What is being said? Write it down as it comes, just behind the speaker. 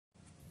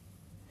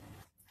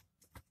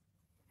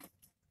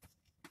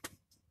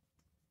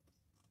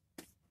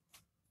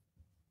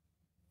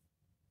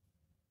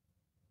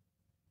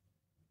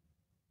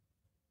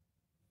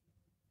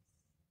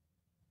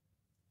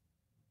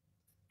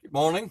Good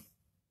morning.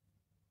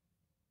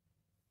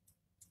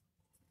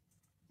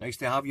 Nice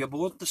to have you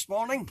aboard this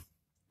morning.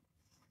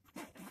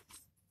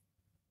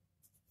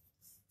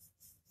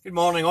 Good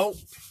morning, all.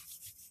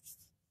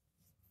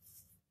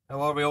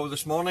 How are we all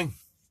this morning?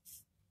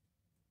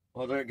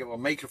 I'll get my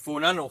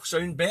microphone in, it'll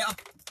sound better.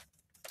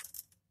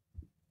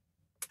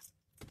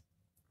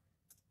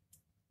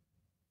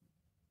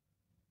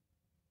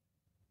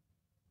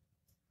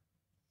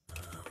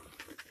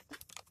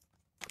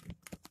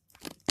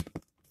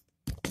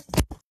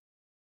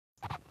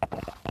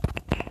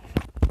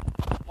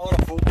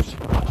 Morning, folks.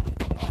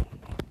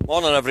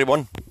 Morning,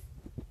 everyone.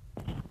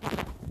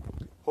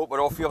 Hope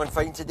we're all feeling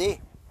fine today.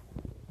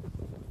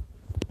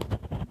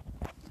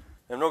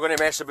 I'm not going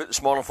to mess about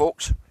this morning,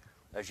 folks.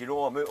 As you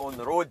know, I'm out on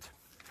the road.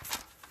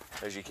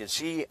 As you can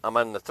see, I'm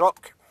in the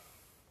truck.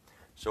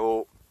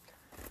 So,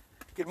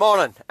 good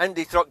morning,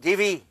 Indy Truck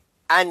Davy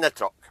and the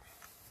truck.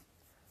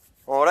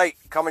 Alright,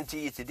 coming to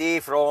you today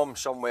from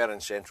somewhere in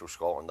central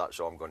Scotland, that's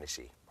all I'm going to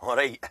say.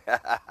 Alright.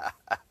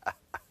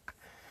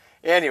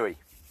 Anyway,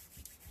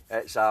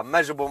 it's a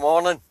miserable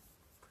morning.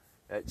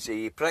 It's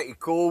pretty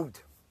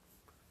cold,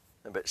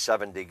 about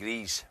 7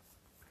 degrees.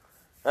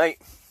 Right,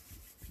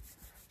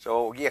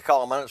 so we'll give you a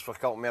couple of minutes for a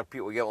couple more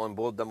people to get on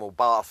board, then we'll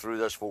batter through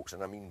this, folks,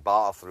 and I mean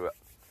batter through it.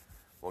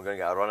 We're going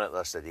to get a run at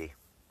this today.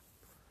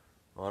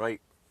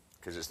 Alright,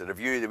 because it's the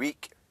review of the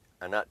week,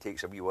 and that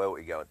takes a wee while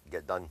to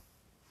get done.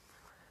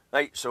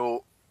 Right,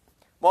 so,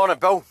 morning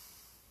Bill,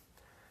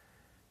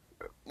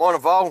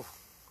 morning Val,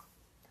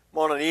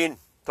 morning Ian,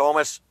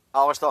 Thomas,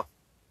 Alistair.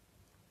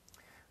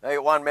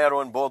 Right, one more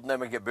on board and then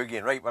we get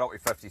boogieing. Right, we're up to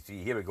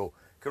 53, here we go.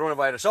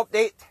 Coronavirus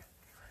update.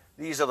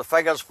 These are the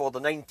figures for the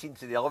 19th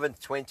to the 11th,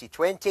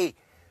 2020.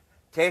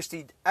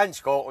 Tested in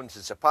Scotland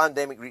since the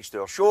pandemic reached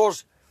our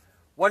shores,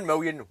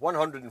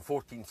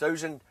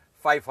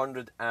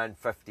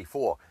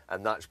 1,114,554.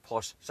 And that's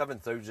plus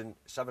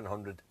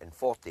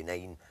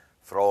 7,749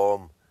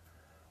 from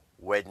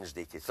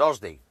Wednesday to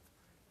Thursday.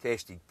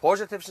 Tested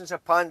positive since the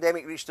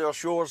pandemic reached our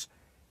shores,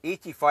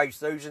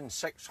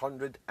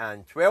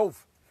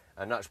 85,612.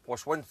 And that's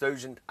plus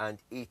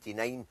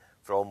 1,089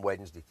 from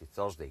Wednesday to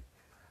Thursday.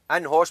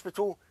 In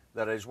hospital,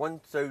 there is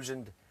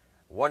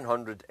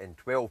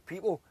 1,112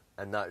 people,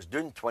 and that's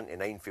down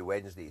 29 for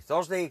Wednesday to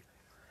Thursday.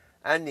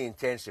 In the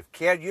intensive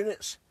care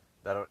units,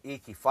 there are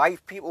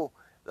 85 people,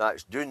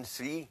 that's down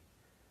 3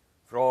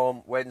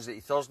 from Wednesday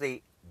to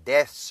Thursday.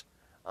 Deaths,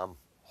 I'm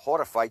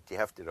horrified to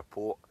have to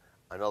report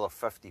another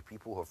 50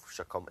 people have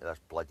succumbed to this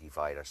bloody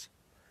virus.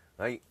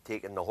 Right,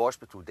 taking the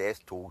hospital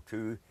death toll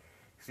to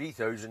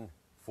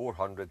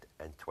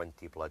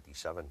 3,420 bloody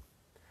 7.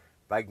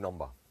 Big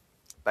number.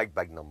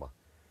 Big number.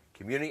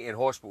 Community and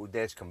hospital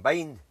deaths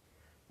combined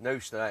now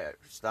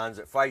stands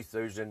at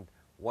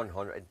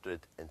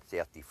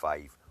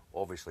 5,135.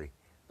 Obviously,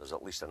 there's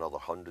at least another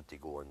 100 to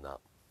go in that.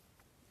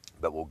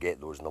 But we'll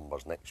get those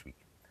numbers next week.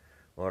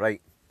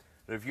 Alright,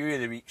 review of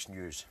the week's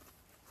news.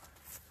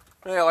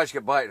 Right, let's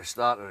get back to the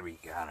start of the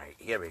week. Alright,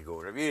 here we go.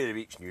 Review of the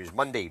week's news.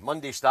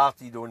 Monday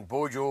started on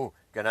Bojo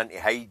going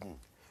into hiding.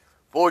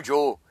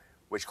 Bojo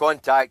was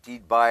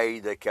contacted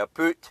by the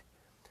Kaput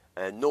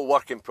and No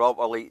Working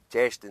Properly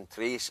Test and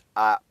Trace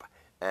app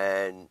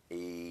in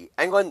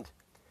England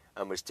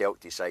and was told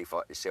to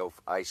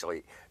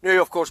self-isolate.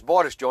 Now, of course,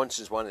 Boris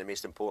Johnson's one of the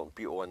most important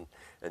people in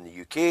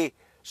the UK,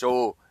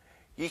 so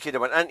he could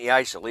have went into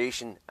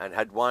isolation and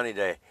had one of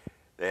the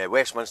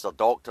Westminster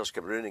doctors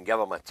come round and give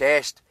him a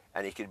test,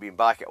 and he could have been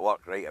back at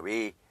work right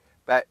away.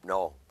 But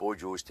no,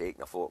 Bojo's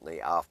taking a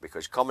fortnight off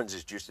because Cummins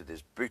is just at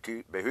his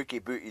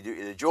behookie booty due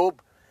to the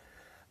job.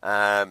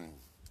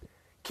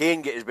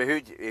 Kane get his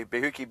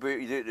behookie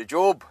booty due to the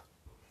job,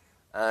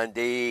 and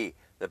the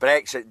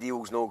Brexit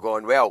deal's not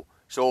gone well.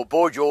 So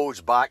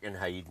Bojo's back in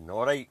hiding,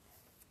 alright?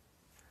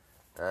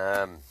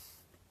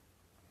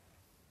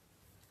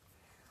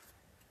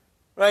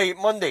 Right,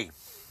 Monday.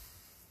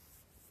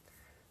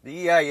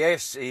 The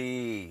EIS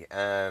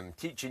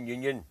teaching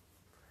union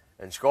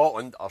in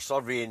Scotland are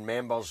surveying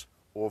members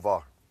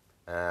over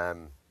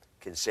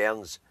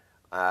concerns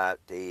at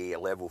the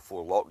level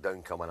 4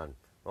 lockdown coming in.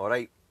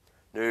 Alright?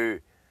 Now,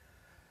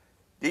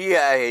 the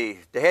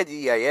head of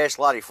the EIS,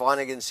 Larry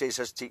Flanagan, says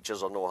his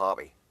teachers are not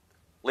happy.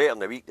 Later in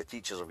the week, the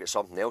teachers have got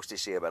something else to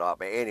say about that.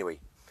 But anyway,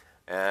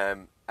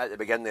 at the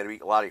beginning of the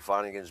week, Larry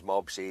Flanagan's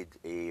mob said,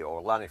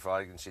 Larry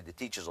Flanagan said the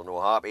teachers are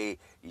not happy.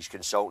 He's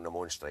consulting them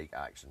on strike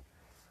action.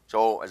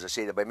 So, as I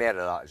say, there'll be more of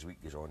that as the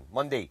week goes on.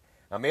 Monday,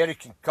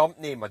 American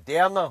company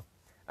Moderna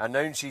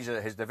announces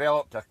it has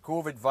developed a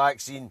COVID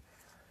vaccine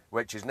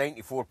which is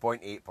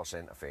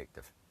 94.8%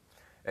 effective.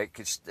 It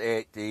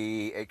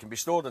can be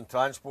stored and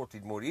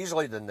transported more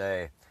easily than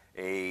the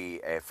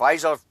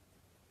Pfizer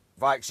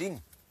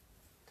vaccine.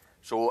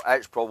 So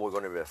it's probably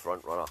going to be a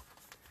front runner.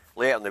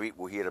 Later in the week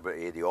we'll hear about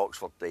the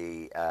Oxford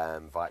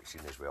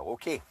vaccine as well.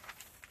 Okay.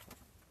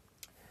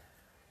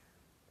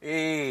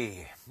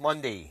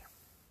 Monday.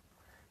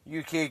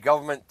 UK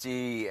government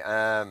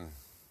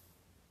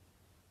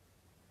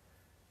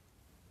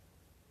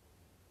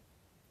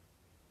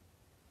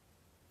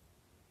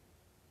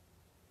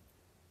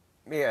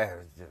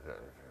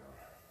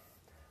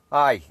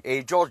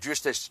George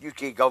Eustice,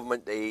 UK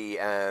government,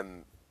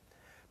 the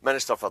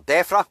Minister for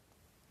DEFRA,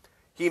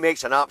 he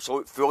makes an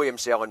absolute fool of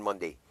himself on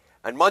Monday.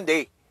 And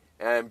Monday,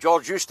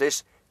 George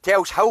Eustice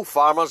tells hill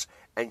farmers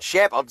and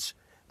shepherds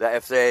that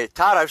if the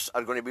tariffs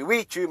are going to be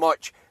way too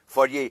much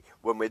for you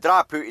when we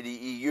drop out of the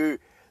EU,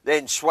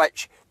 then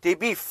switch to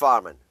beef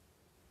farming.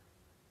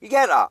 You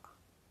get that?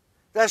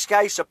 This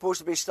guy's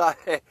supposed to be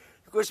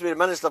the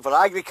Minister for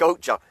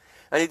Agriculture,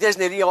 and he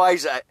doesn't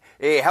realise that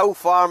hill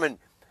farming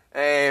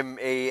and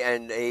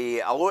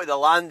a lot of the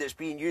land that's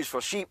being used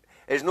for sheep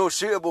is not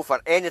suitable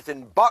for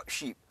anything but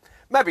sheep.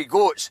 Maybe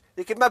goats.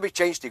 They could maybe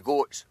change to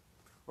goats.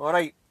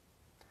 Alright.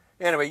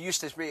 Anyway,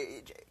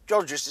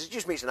 George Eustice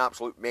just makes an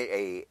absolute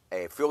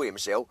fool of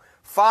himself.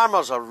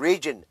 Farmers are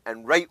raging,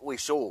 and rightly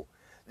so.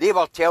 They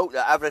were told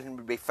that everything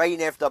would be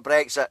fine after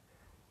Brexit.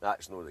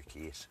 That's not the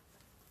case.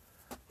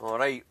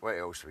 Alright, what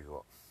else we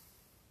got?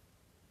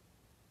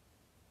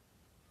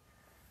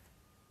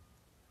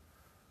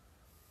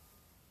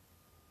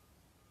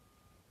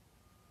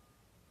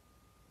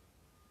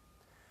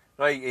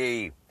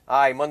 Right,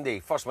 Monday,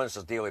 First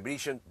Minister's daily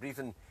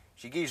briefing.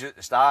 She gives out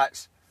the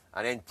stats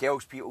and then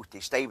tells people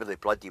to stay where they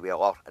bloody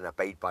well are and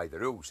abide by the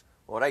rules.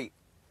 Alright.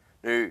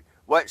 Now,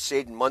 what's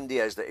said on Monday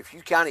is that if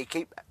you can't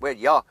keep where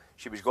you are,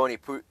 she was going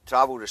to put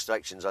travel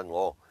restrictions in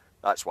law.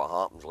 That's what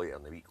happens later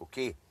in the week,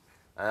 okay?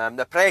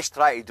 The press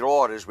tried to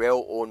draw as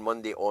well on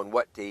Monday on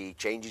what the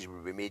changes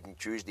will be made on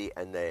Tuesday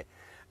in the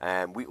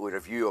weekly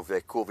review of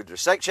the COVID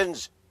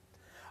restrictions.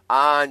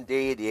 And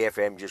the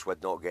FM just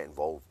would not get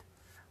involved.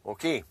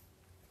 Okay.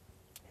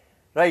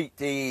 Right,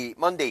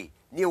 Monday,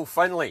 Neil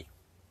Finlay,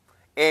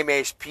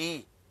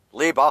 MSP,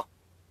 Labour,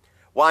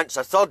 wants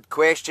a third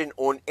question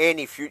on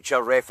any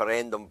future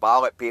referendum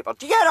ballot paper.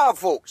 Do you get that,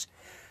 folks?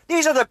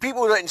 These are the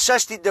people that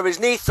insisted there was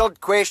no third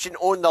question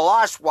on the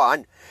last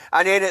one,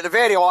 and then at the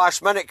very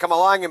last minute come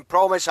along and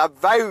promise a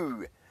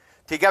vow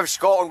to give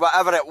Scotland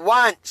whatever it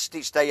wants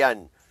to stay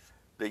in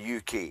the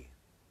UK.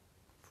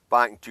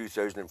 Back in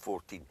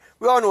 2014.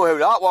 We all know how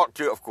that worked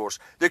out, of course.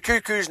 The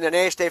cuckoos in the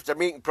nest after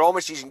making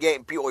promises and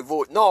getting people to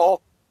vote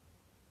no.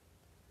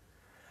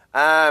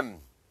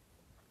 Then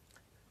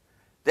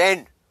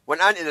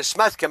went into the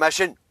Smith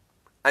Commission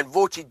and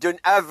voted down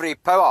every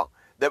power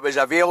that was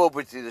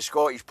available to the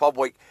Scottish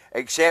public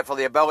except for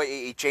the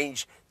ability to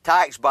change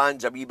tax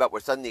bands a wee bit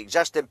within the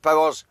existing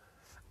powers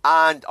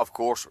and, of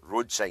course,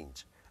 road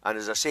signs. And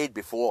as I said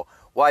before,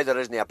 why there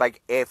isn't a big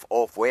F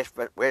off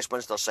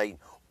Westminster sign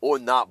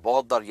on that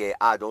border yet,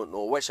 I don't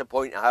know. What's the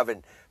point of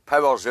having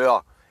powers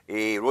there,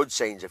 road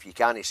signs, if you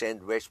can't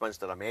send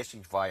Westminster a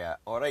message via it?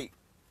 Alright.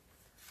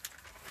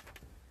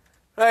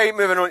 Right,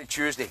 moving on to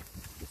Tuesday.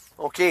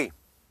 Okay.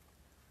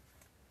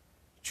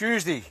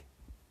 Tuesday.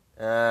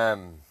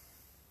 The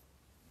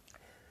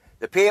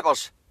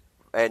papers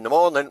in the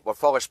morning were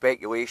full of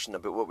speculation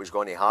about what was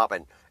going to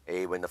happen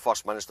when the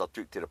First Minister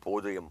took to the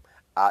podium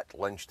at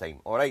lunchtime.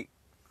 Alright.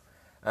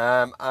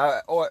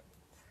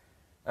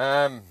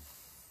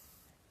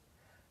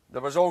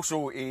 There was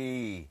also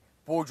a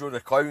Bojo the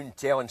Clown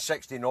telling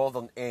 60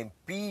 Northern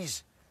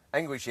MPs,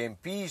 English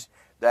MPs,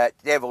 that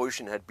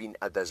devolution had been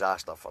a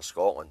disaster for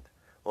Scotland.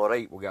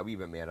 Alright, we'll get a wee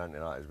bit more into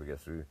that as we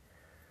get through.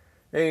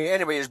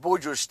 Anyway, as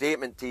Bojo's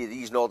statement to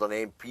these Northern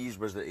MPs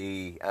was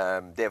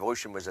that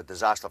devolution was a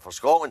disaster for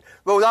Scotland.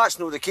 Well, that's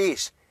not the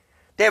case.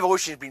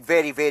 Devolution's been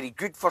very, very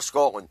good for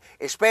Scotland,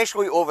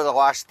 especially over the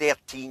last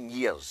 13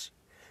 years.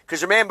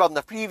 Because remember, in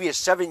the previous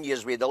 7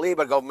 years, we had a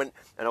Labour government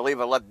and a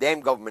Labour Lib Dem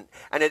government,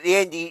 and at the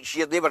end of each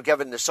year, they were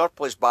giving the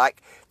surplus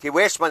back to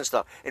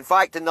Westminster. In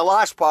fact, in the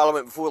last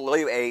Parliament, before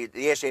the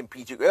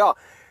SNP took over,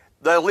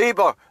 the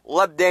Labour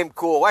Lib Dem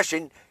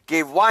coalition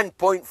gave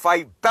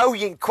 1.5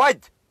 billion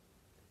quid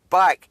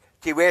back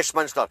to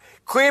Westminster,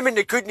 claiming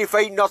they couldn't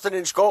find nothing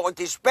in Scotland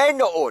to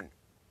spend it on.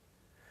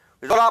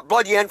 With all that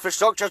bloody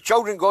infrastructure,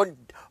 children gone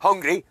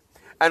hungry,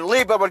 and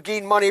Labour were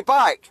getting money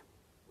back.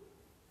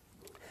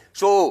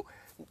 So,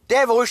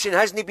 devolution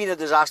hasn't been a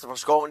disaster for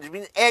Scotland, it's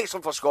been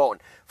excellent for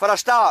Scotland. For a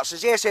start,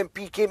 since the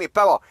SNP came to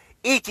power,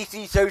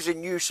 83,000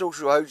 new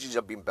social houses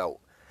have been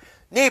built.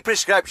 No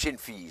prescription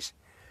fees.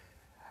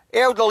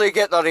 Elderly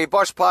get their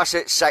bus pass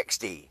at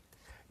 60.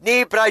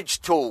 No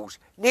bridge tolls.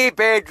 No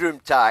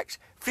bedroom tax.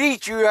 Free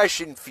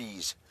tuition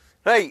fees.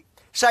 Right,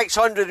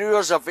 600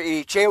 hours of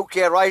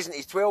childcare rising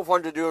to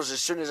 1,200 hours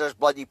as soon as this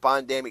bloody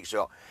pandemic's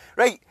out.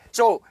 Right,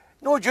 so,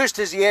 no just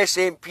as the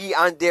SNP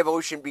and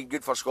devolution been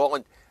good for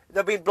Scotland,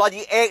 they've been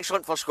bloody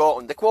excellent for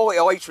Scotland. The quality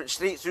of life went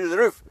straight through the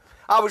roof.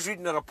 I was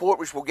reading a report,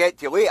 which we'll get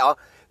to later,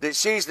 that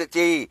says that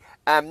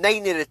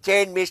 9 of the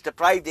 10 most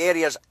deprived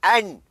areas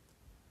in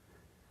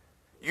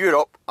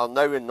Europe are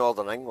now in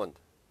Northern England.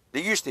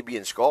 They used to be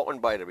in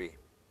Scotland, by the way.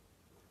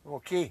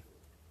 Okay.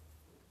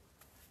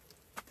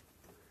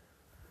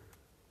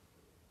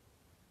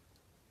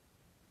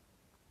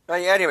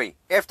 Right, anyway,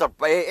 after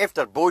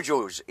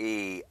Bojo's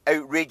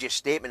outrageous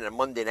statement on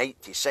Monday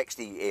night to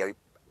 60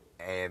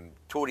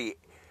 Tory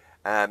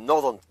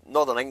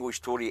Northern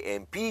English Tory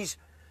MPs,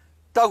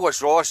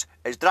 Douglas Ross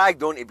is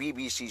dragged on to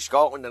BBC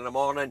Scotland in the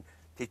morning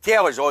to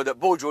tell us all that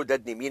Bojo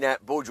didn't mean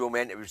it. Bojo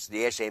meant it was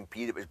the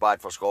SNP that was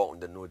bad for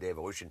Scotland and no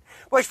devolution.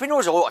 Which we know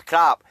is a lot of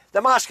crap.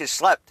 The mask has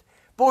slipped.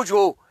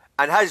 Bojo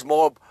and his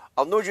mob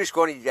are not just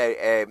going to,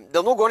 they're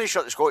not going to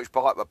shut the Scottish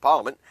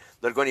Parliament.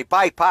 They're going to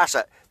bypass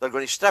it. They're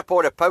going to strip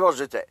all the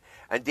powers out of it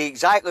and do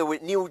exactly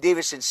what Neil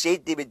Davison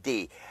said they would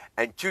do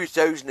in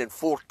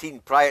 2014,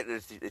 prior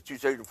to the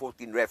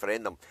 2014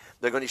 referendum.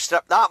 They're going to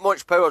strip that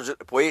much powers out of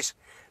the place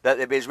that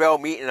they'd be as well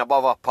meeting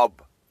above a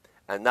pub.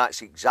 And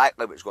that's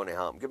exactly what's going to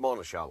happen. Good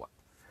morning, Charlotte.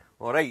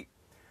 All right.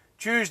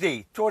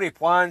 Tuesday, Tory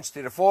plans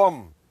to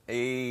reform.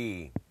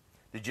 The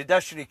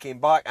judiciary came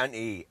back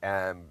into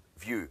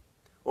view.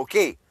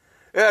 Okay.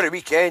 Over the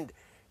weekend,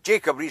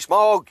 Jacob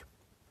Rees-Mogg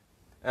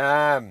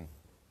had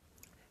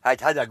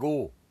a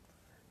go.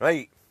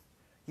 Right.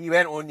 He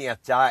went on the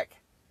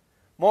attack.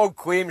 Mogg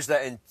claims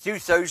that in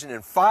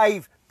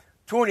 2005,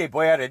 Tony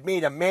Blair had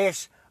made a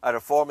mess of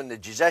reforming the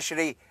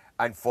judiciary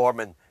and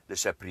forming the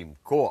Supreme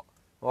Court.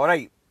 All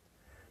right.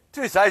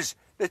 Truth is,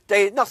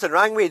 that nothing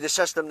wrong with the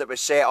system that was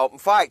set up. In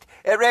fact,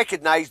 it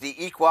recognised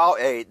the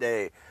equality,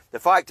 the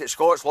fact that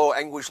Scots law,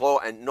 English law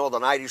and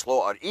Northern Irish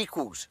law are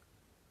equals.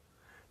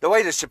 The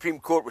way the Supreme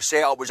Court was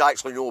set up was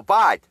actually no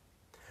bad.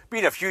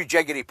 Been a few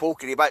jiggery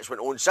pokery bits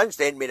went on since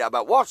then, made it a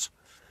bit worse.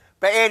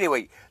 But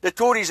anyway, the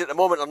Tories at the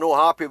moment are not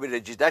happy with the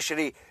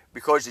judiciary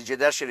because the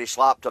judiciary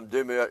slapped them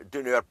doing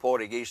our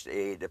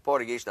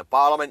porrigation of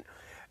Parliament.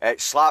 It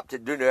slapped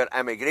it doing our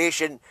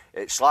immigration.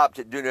 It slapped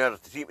it doing our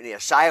treatment of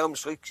asylum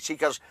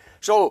seekers.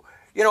 So,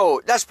 you know,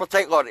 this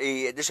particular,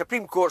 the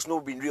Supreme Court's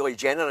not been really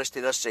generous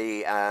to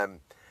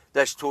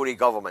this Tory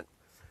government.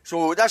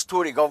 So this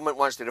Tory government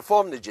wants to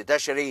reform the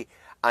judiciary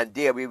and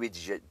do away with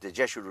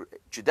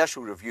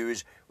judicial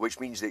reviews, which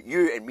means that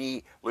you and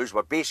me lose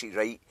our basic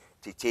right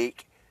to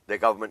take the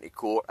government to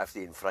court if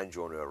they infringe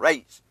on our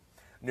rights.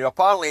 Now,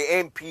 apparently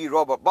MP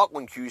Robert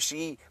Buckland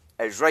QC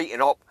is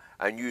writing up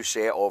a new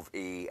set of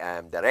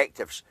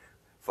directives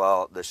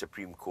for the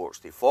Supreme Courts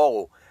to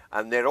follow,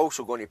 and they're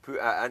also going to put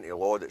it into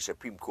law that the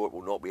Supreme Court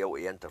will not be able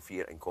to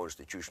interfere in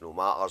constitutional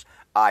matters,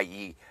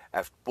 i.e.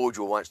 if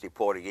Bojo wants to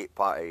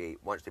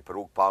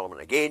prorogue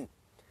Parliament again,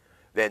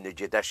 then the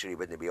judiciary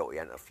wouldn't be able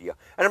to interfere.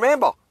 And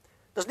remember,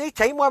 there's no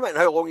time limit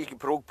on how long you can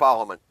prorogue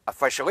Parliament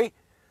officially.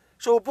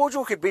 So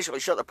Bojo could basically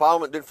shut the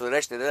Parliament down for the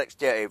rest of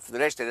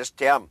this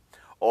term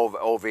of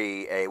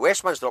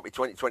Westminster up to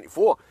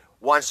 2024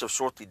 once they've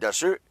sorted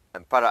this out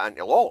and put it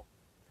into law.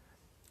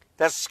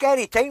 There's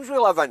scary times we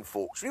live in,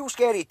 folks. Real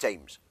scary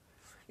times.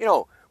 You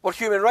know, where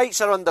human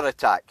rights are under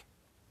attack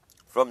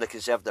from the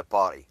Conservative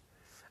Party.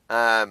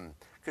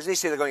 Because they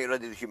say they're going to get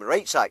rid of the Human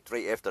Rights Act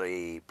right after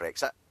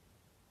Brexit.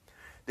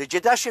 The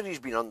judiciary's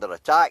been under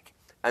attack,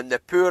 and the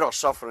poor are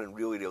suffering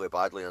really, really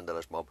badly under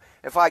this mob.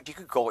 In fact, you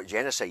could call it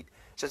genocide.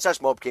 Since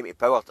this mob came to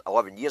power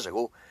 11 years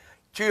ago,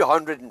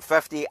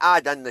 250,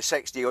 add in the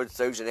 60-odd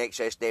thousand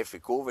excess deaths for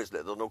COVID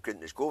that they're not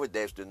counting as COVID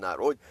deaths down that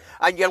road,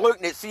 and you're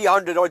looking at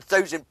 300-odd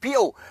thousand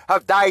people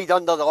have died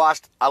under the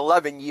last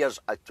 11 years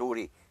of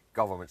Tory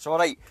governments. All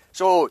right,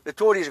 so the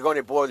Tories are going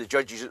to blow the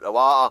judges out the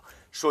water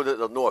so that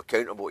they're not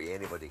accountable to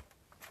anybody.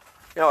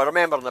 You know,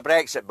 remember in the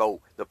Brexit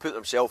bill, they put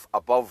themselves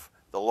above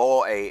the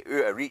law, out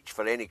of reach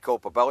for any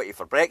culpability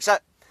for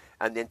Brexit,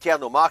 and the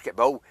Internal Market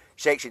Bill,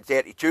 Section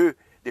 32,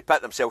 they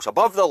put themselves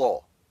above the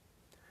law.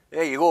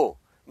 There you go.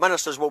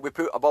 Ministers will be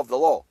put above the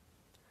law.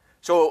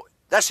 So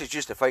this is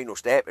just the final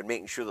step in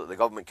making sure that the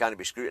government can't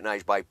be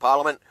scrutinised by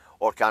Parliament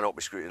or cannot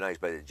be scrutinised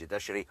by the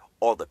judiciary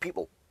or the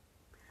people.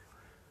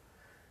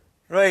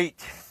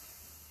 Right.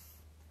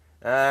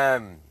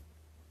 Where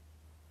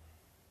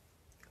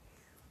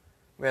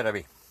are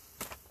we?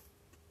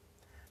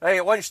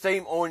 Right,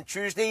 lunchtime on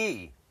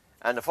Tuesday,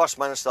 and the First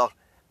Minister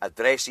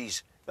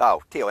addresses,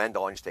 tail end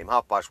of lunchtime,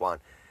 1:30.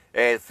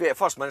 The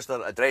First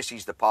Minister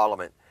addresses the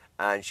Parliament,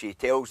 and she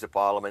tells the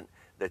Parliament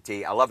that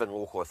 11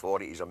 local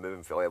authorities are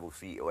moving from level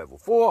 3 to level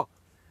 4,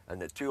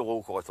 and that 2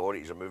 local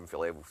authorities are moving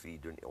from level 3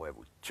 down to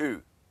level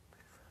 2.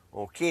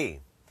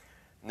 Okay.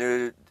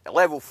 Now,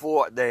 level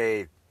 4,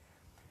 the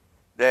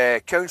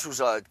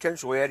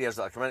council areas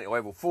that are coming into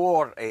level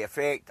 4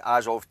 effect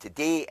as of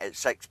today at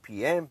 6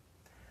 p.m.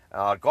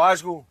 are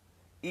Glasgow,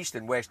 East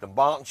and West and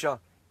Bartonshire,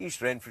 East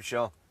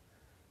Renfrewshire,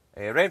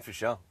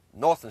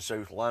 North and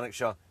South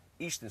Lanarkshire,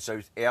 East and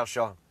South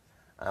Ayrshire,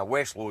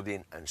 West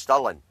Lothian and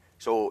Stirling.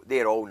 So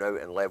they're all now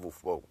in level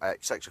 4.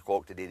 At 6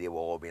 o'clock today they will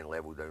all be in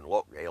level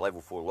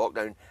 4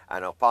 lockdown,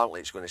 and apparently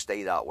it's going to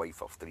stay that way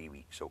for 3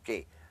 weeks,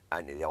 okay,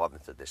 until the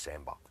 11th of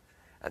December.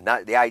 And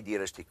that the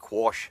idea is to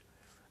quash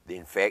the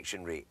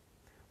infection rate.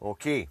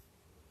 Okay.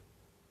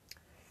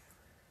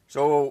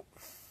 So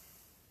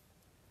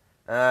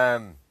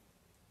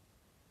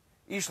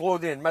East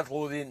Lothian and Mid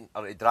Lothian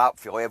are to drop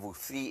from level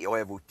 3 to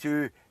level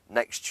 2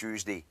 next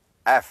Tuesday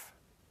if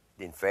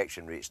the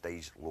infection rate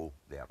stays low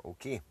there.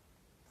 Okay.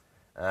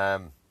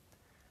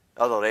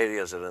 Other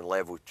areas are in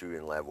level 2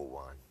 and level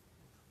 1.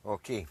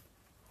 Okay.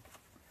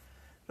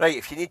 Right,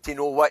 if you need to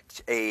know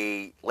what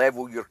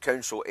level your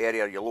council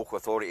area, your local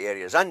authority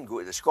area is in, go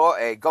to the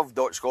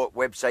gov.scot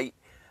website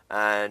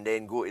and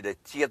then go to the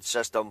tiered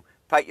system,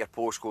 put your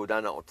postcode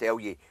in, it'll tell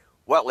you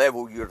what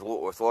level your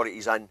local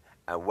authority's in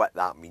and what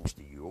that means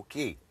to you,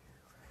 okay?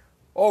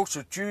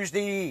 Also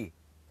Tuesday,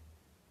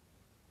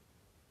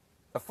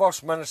 the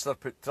First Minister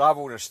put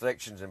travel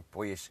restrictions in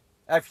place.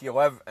 If you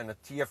live in a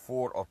Tier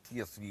 4 or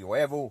Tier 3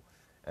 level,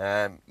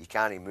 you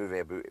can't move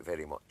about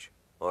very much,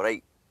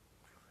 alright?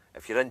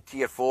 If you're in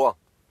Tier 4,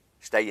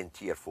 stay in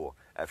Tier 4.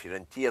 If you're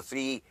in Tier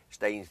 3,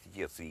 stay in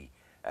Tier 3.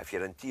 If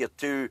you're in Tier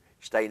 2,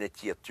 stay in a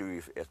Tier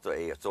 2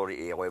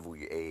 authority level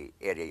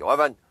area you live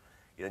in.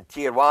 You're in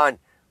Tier 1,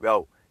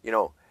 well, you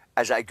know,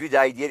 is it a good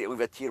idea to leave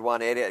a Tier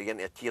 1 area to get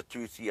into a Tier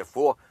 2, Tier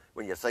 4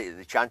 when you're thinking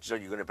the chances are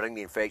you're going to bring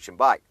the infection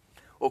back?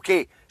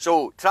 Okay,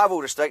 so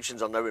travel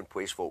restrictions are now in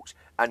place, folks,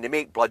 and they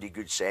make bloody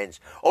good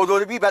sense. Although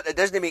the wee bit that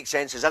doesn't make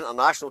sense is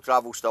international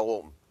travel still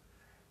open.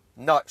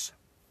 Nuts.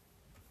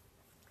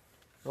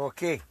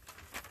 Okay.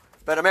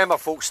 But remember,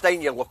 folks, stay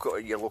in your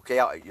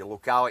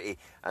locality,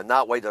 and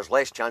that way there's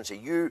less chance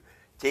of you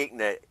taking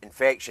the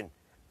infection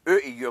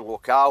out of your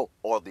locale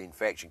or the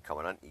infection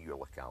coming into your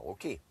locale.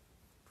 Okay.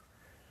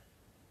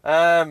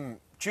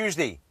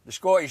 Tuesday, the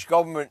Scottish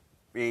Government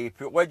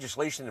put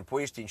legislation in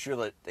place to ensure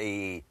that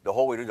the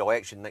Holyrood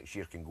election next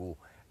year can go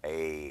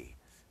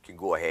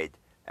ahead,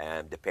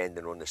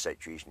 depending on the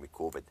situation with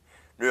COVID.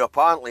 Now,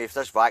 apparently, if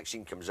this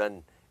vaccine comes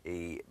in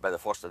by the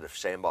 1st of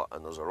December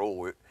and there's a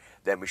rollout,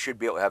 then we should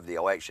be able to have the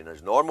election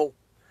as normal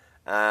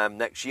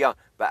next year.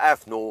 But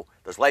if no,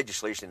 there's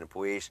legislation in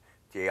place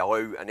to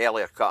allow an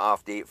earlier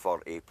cut-off date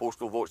for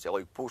postal votes, to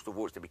allow postal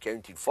votes to be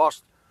counted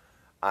first,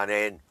 and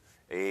then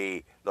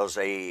there's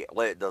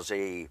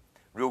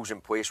rules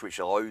in place which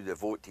allow the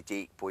vote to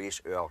take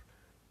place over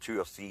 1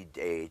 or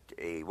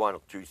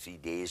 2 3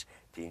 days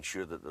to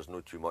ensure that there's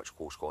not too much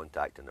close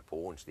contact in the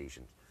polling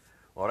stations.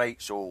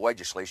 Alright, so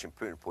legislation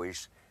put in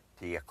place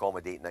to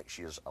accommodate next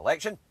year's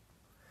election.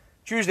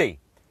 Tuesday,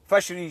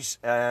 fisheries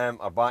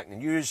are back in the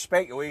news.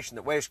 Speculation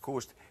that West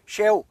Coast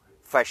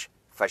shellfish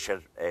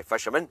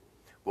fishermen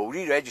will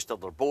re-register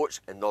their boats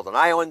in Northern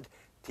Ireland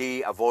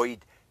to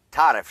avoid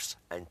tariffs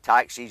and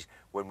taxes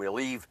when we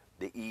leave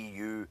the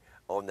EU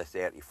on the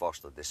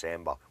 31st of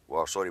December.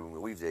 Well, sorry, when we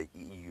leave the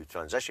EU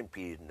transition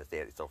period on the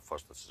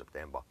 31st of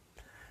September.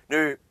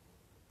 Now,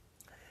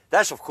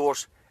 this, of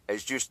course,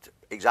 is just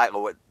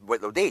exactly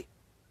what they'll do.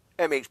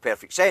 It makes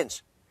perfect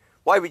sense.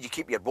 Why would you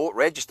keep your boat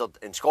registered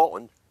in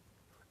Scotland,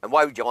 and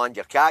why would you land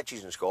your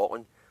catches in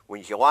Scotland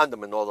when you can land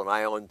them in Northern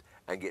Ireland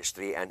and get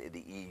straight into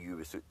the EU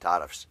without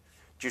tariffs?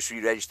 Just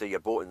re-register your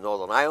boat in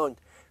Northern Ireland,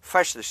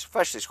 fish the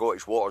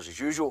Scottish waters as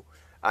usual,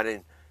 and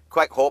then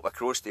quick hop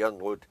across to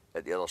unload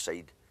at the other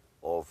side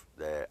of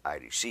the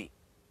Irish Sea.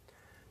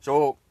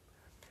 So,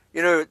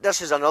 you know,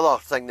 this is another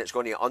thing that's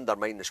going to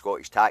undermine the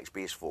Scottish tax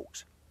base,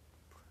 folks.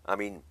 I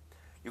mean,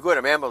 you've got to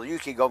remember the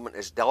UK government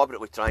is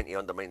deliberately trying to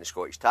undermine the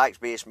Scottish tax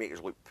base, make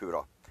us look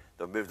poorer.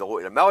 They've moved a lot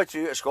of the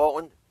military out of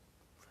Scotland.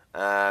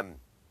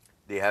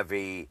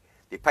 They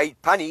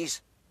paid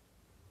pennies.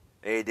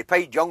 They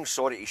paid Young,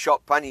 to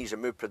shut pennies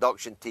and move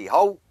production to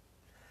Hull.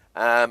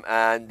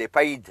 And they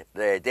paid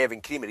the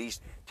Devon creameries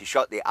to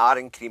shut the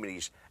Arran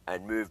creameries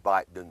and move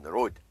back down the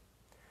road.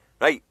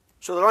 Right,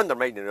 so they're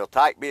undermining their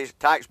tax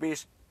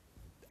base,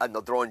 and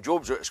they're drawing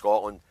jobs out of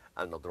Scotland,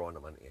 and they're drawing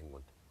them into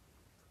England.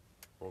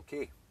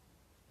 Okay.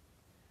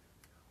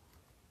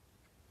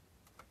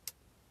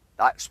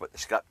 That's what the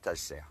script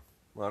is there.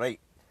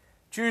 Alright.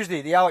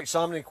 Tuesday, the Alex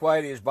Salmond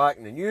inquiry is back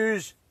in the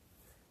news.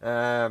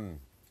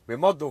 With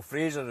Murdo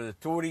Fraser of the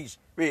Tories.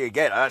 Wait, you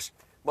get this.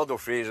 Murdo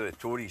Fraser of the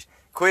Tories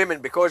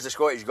claiming because the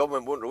Scottish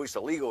Government won't release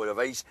the legal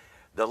advice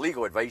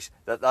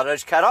that there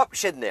is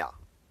corruption there.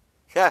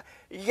 Yeah,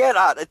 you get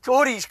that? The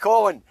Tories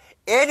calling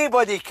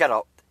anybody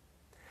corrupt.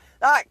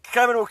 That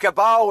criminal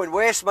cabal in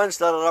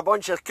Westminster are a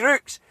bunch of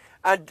crooks,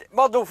 and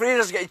Murdo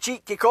Fraser's got a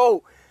cheek to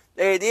call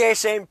the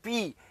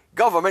SNP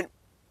government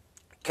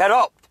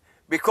corrupt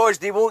because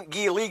they won't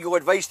give legal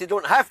advice they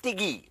don't have to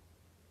give.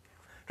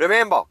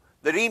 Remember,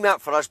 the remit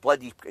for this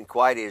bloody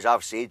inquiry, as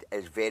I've said,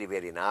 is very,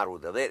 very narrow.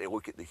 They're there to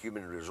look at the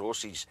human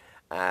resources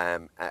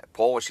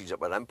policies that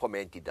were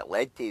implemented that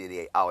led to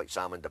the Alex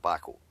Salmond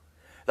debacle.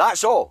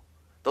 That's all.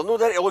 They're not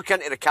there to look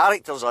into the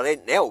characters or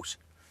anything else.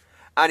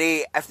 And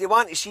if they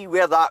want to see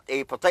where that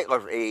particular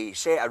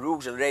set of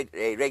rules and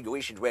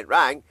regulations went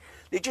wrong,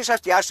 they just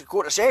have to ask the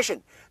Court of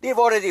Session. They've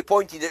already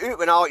pointed it out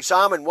when Alex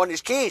Salmond won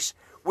his case,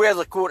 where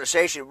the Court of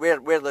Session, where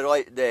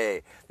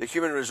the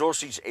human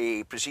resources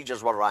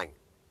procedures were wrong.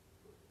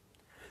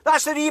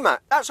 That's the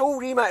remit. That's the whole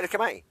remit of the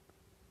committee.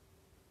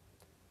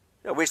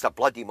 A waste of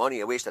bloody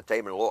money, a waste of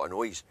time and a lot of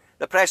noise.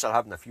 The press are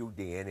having a field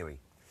day anyway.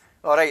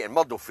 Alright, and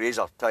Murdo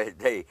Fraser,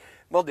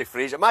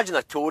 imagine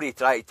a Tory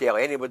trying to tell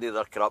anybody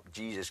they're corrupt.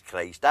 Jesus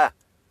Christ, not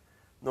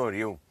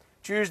real.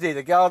 Tuesday,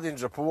 the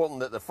Guardian's reporting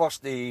that the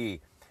first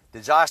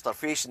disaster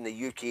facing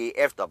the UK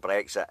after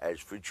Brexit is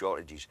food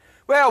shortages.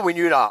 Well, we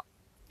knew that.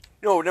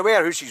 You know, when the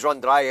warehouses run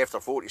dry after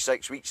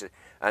 46 weeks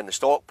and the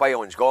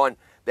stockpiling's gone,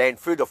 then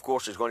food, of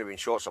course, is going to be in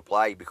short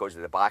supply because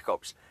of the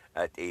backups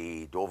at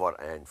Dover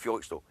and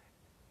Felixstowe.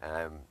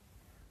 Or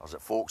was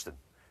it Folkestone,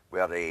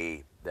 where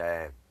the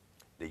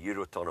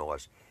Eurotunnel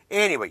is.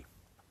 Anyway,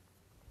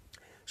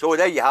 So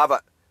there you have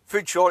it.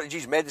 Food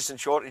shortages, medicine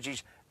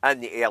shortages in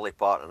the early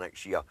part of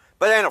next year.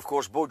 But then, of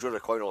course, Bojo the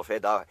Clown will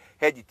have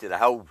headed to the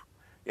hill,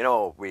 you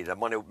know, with the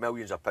money,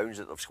 millions of pounds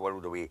that they've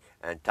squirreled away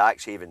in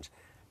tax havens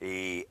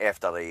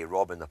after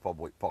robbing the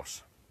public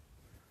purse.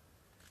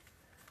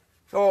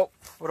 So,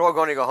 we're all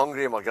going to go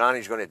hungry and my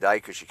granny's going to die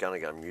because she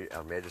can't get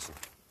her medicine.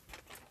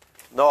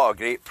 Not a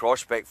great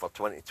prospect for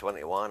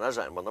 2021, is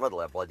it? And we're in the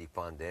middle of a bloody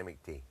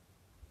pandemic day.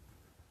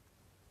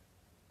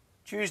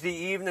 Tuesday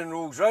evening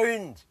rolls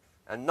round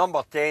and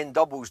number 10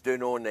 doubles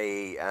down on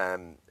the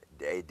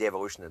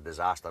devolution of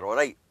disaster.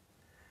 Alright,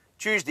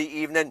 Tuesday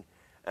evening,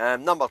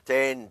 number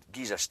 10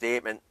 gives a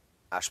statement.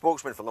 A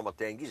spokesman for number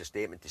 10 gives a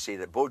statement to say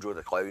that Bojo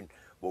the Clown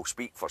will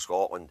speak for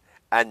Scotland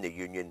and the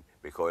Union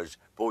because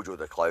Bojo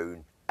the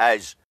Clown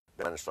is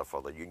the Minister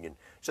for the Union.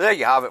 So there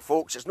you have it,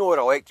 folks. It's no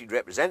elected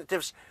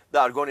representatives that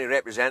are going to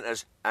represent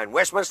us in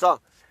Westminster.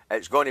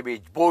 It's going to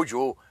be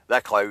Bojo the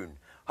Clown.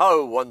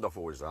 How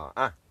wonderful is that,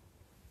 eh?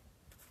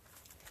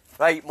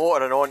 Right,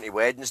 motoring on to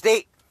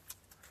Wednesday.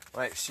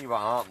 Let's see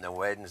what happened on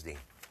Wednesday.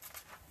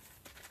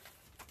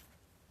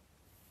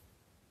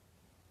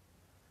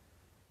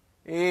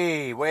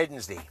 Hey,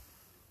 Wednesday.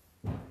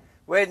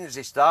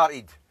 Wednesday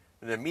started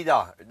the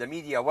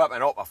media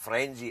whipping up a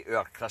frenzy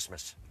over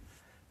Christmas.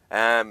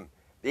 The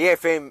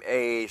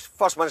FM,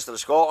 First Minister of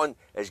Scotland,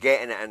 is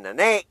getting it in the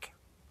neck.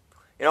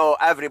 You know,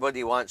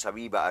 everybody wants a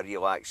wee bit of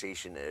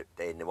relaxation and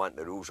they want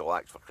the rules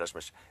relaxed for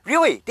Christmas.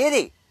 Really? Do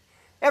they?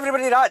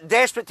 Everybody that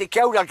desperate to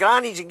kill their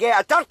grannies and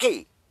get a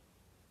turkey?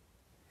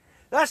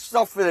 That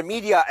stuff for the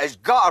media is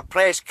gutter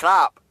press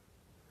crap.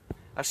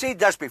 I've said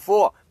this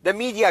before. The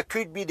media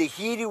could be the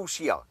heroes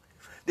here.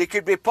 They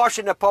could be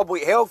pushing the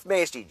public health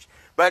message.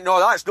 But no,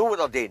 that's not what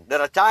they're doing.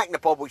 They're attacking the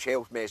public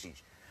health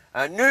message.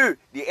 And now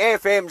the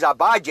FMs are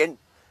badging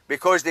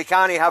because they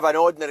can't have an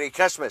ordinary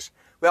Christmas.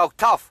 Well,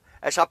 tough.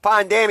 It's a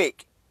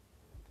pandemic.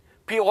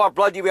 People are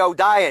bloody well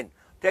dying.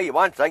 Tell you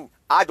one thing,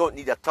 I don't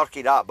need a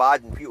turkey that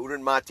bad and people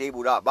around my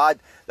table that bad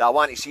that I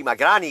want to see my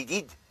granny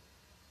dead.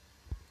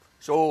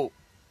 So,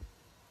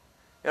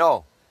 you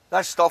know,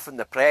 this stuff in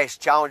the press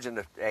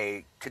challenging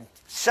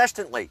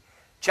consistently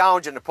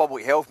challenging the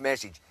public health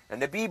message,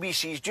 and the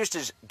BBC is just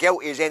as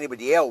guilty as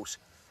anybody else,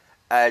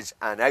 is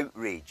an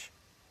outrage,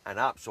 an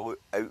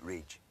absolute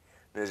outrage.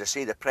 And as I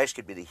say, the press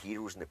could be the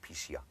heroes in the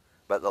piece here,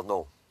 but they're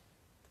no.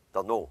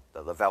 They're no.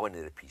 They're the villain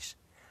of the piece.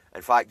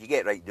 In fact, you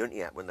get right down to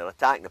it when they're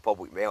attacking the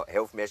public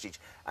health message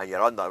and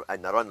they're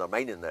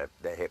undermining the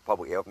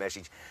public health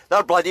message.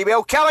 They're bloody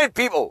well killing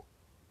people,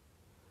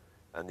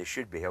 and they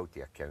should be held to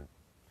account.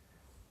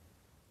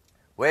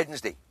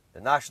 Wednesday,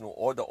 the National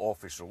Audit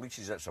Office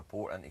releases its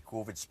report into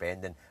COVID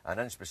spending, and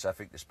in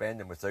specific, the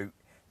spending without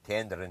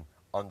tendering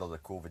under the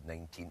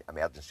COVID-19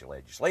 emergency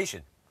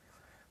legislation.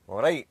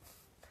 Alright,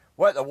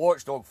 what the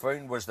watchdog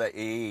found was that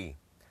a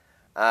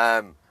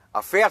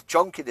fair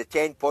chunk of the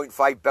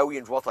 10.5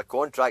 billion worth of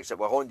contracts that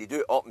were handed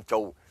out up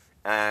until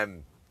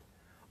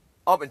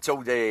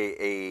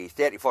the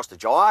 31st of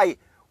July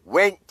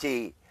went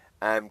to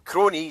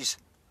cronies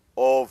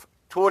of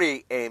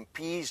Tory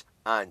MPs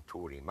and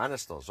Tory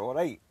ministers.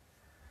 Alright.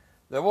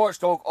 The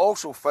watchdog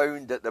also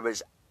found that there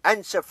was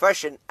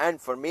insufficient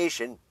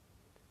information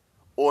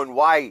on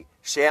why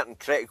certain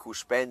critical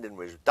spending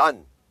was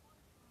done.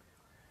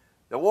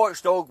 The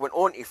watchdog went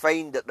on to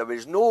find that there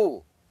was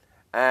no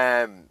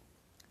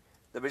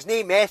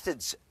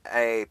methods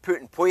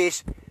put in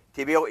place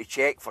to be able to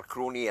check for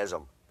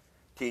cronyism,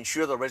 to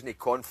ensure there wasn't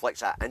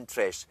conflicts of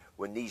interest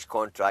when these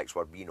contracts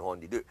were being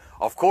handed out.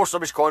 Of course there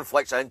was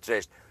conflicts of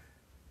interest.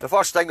 The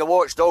first thing the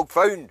watchdog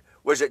found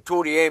was that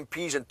Tory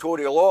MPs and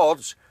Tory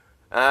lords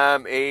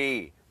had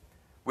been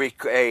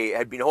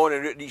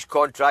handing out these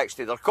contracts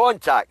to their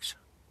contacts.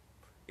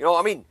 You know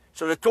what I mean?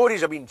 So the Tories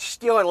have been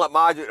stealing like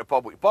mad out of the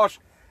public purse,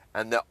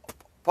 and the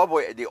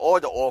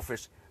Audit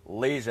Office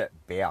lays it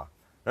bare.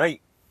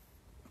 Right?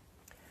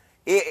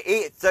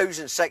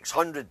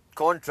 8,600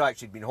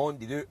 contracts had been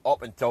handed out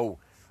up until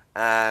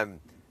the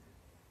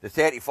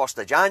 31st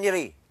of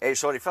January.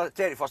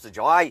 31st of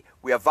July,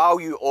 with a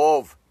value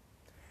of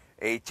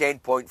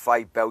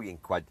 10.5 billion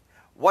quid.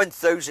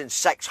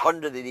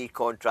 1,600 of these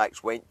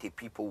contracts went to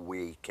people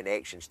with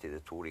connections to the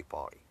Tory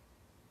party.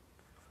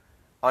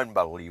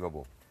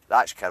 Unbelievable.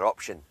 That's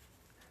corruption.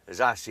 As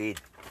I said,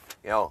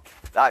 you know,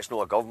 that's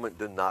not a government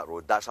doing that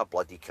road. That's a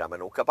bloody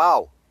criminal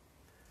cabal.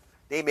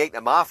 They make the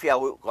mafia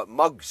look like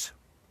mugs.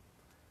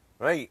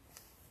 Right.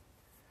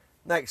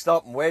 Next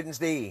up on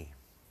Wednesday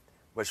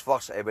was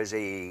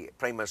a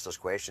Prime Minister's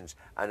questions.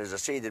 And as I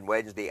said on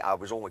Wednesday, I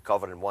was only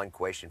covering one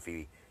question for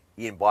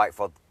Ian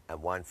Blackford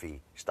and one for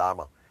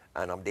Starmer.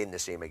 And I'm doing the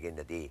same again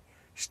today.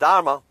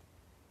 Starmer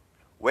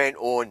went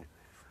on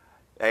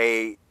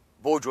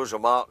Bojo's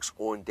remarks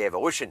on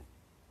devolution.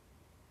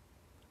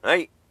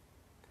 Right?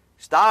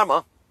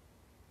 Starmer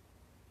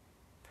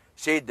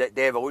said that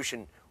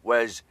devolution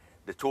was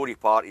the Tory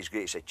party's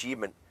greatest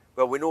achievement.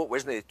 Well, we know it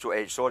wasn't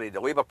the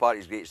Labour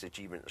Party's greatest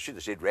achievement. I should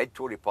have said Red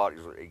Tory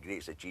Party's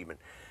greatest achievement.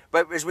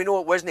 But as we know,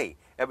 it wasn't.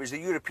 It was the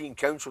European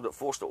Council that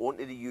forced it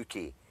onto the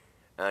UK.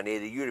 And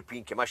the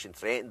European Commission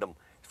threatened them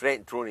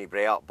threatened Tony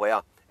Blair,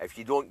 if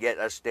you don't get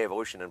this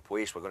devolution in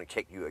place, we're going to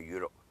kick you out of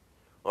Europe.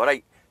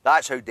 Alright,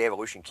 that's how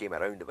devolution came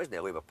around. It wasn't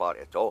the Labour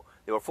Party at all.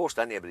 They were forced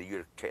into it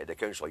by the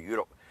Council of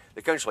Europe.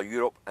 The Council of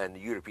Europe and the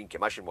European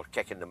Commission were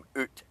kicking them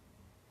out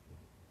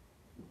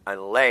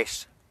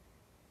unless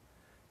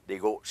they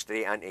got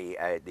straight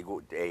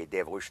into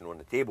devolution on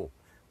the table.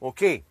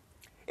 Okay.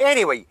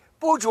 Anyway,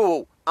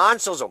 Bojo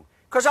answers them,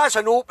 because that's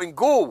an open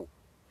goal.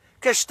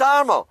 Because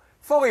Starmer,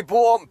 fully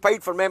bought up and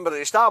paid for member of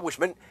the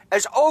establishment,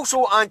 is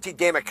also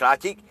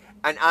anti-democratic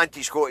and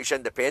anti-Scottish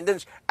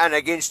independence and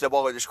against the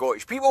will of the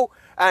Scottish people,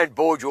 and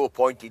Bojo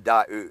pointed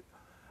that out.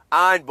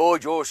 And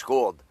Bojo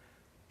scored.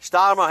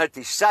 Starmer had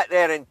to sit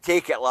there and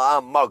take it like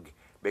a mug,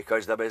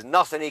 because there was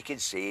nothing he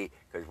could say,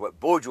 because what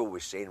Bojo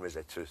was saying was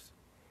the truth.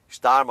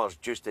 Starmer's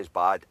just as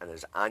bad and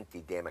as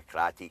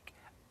anti-democratic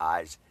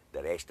as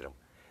the rest of them.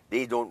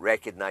 They don't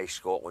recognise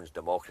Scotland's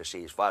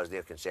democracy. As far as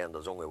they're concerned,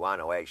 there's only one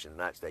election, and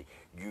that's the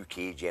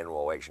UK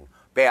general election,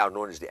 better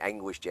known as the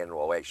English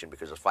general election,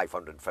 because there's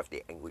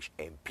 550 English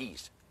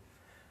MPs.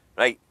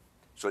 Right?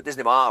 So it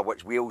doesn't matter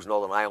which Wales,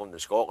 Northern Ireland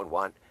and Scotland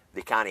want,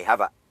 they can't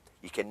have it.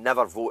 You can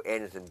never vote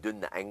anything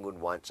down that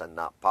England wants in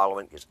that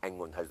parliament, because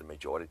England has the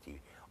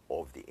majority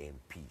of the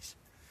MPs.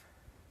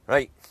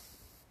 Right?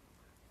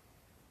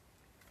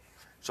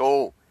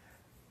 So,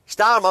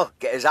 Starmer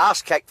got his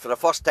arse kicked for the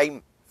first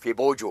time for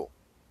Bojo.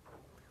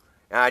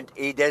 And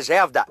he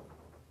deserved it.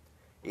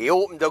 He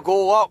opened the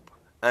goal up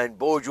and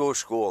Bojo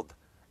scored.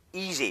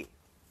 Easy.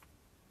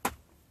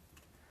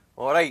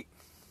 Alright.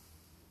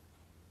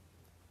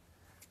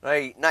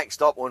 Right,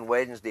 next up on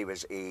Wednesday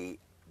was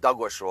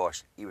Douglas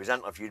Ross. He was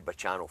interviewed by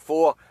Channel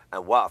 4,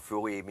 and what a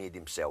fool he made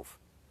himself.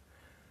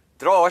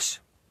 Dross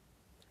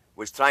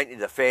was trying to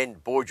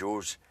defend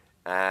Bojo's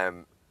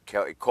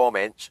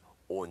comments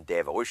on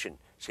devolution,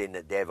 saying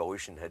that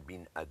devolution had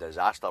been a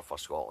disaster for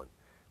Scotland.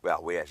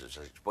 Well, as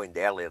I explained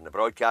earlier in the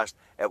broadcast,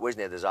 it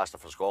wasn't a disaster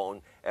for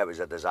Scotland, it was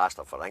a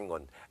disaster for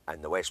England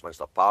and the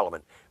Westminster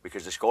Parliament,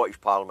 because the Scottish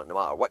Parliament, no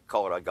matter what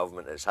colour of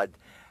government it's had,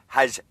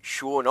 has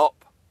shown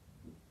up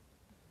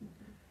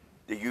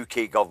the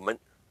UK government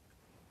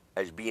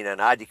as being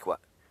inadequate.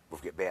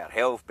 We've got better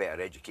health,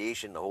 better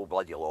education, the whole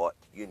bloody lot,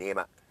 you name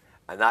it,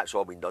 and that's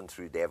all been done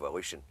through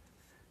devolution.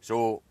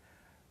 So,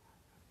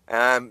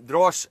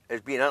 Dross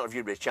is being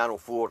interviewed by Channel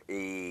 4,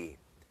 a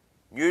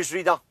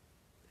newsreader,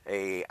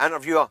 a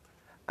interviewer,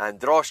 and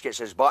Dross gets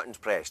his buttons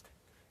pressed.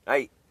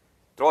 Right?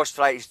 Dross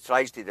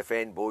tries to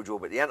defend Bojo,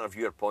 but the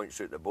interviewer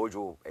points out that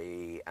Bojo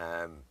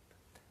isn't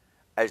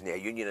a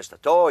unionist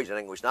at all, he's an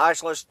English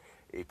nationalist.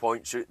 He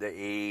points out that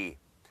the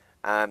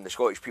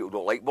Scottish people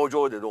don't like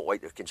Bojo, they don't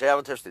like the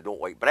Conservatives, they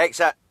don't like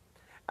Brexit,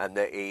 and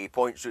that he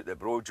points out that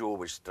Bojo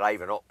was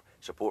driving up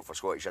support for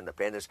Scottish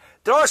independence.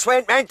 Dross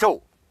went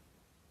mental!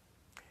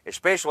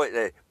 Especially at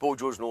the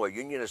Bojo's not a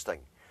unionist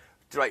thing.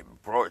 Right,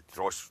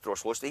 Dross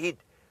lost the head.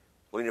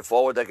 Leaning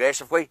forward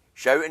aggressively,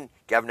 shouting,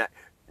 giving it,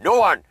 no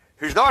one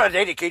who's not a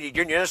dedicated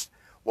unionist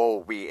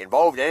will be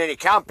involved in any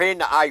campaign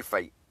that I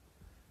fight.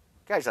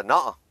 The guy's a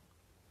nutter.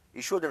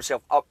 He showed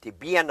himself up to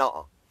be a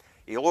nutter.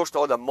 He lost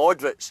all the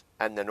moderates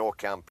in the no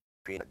campaign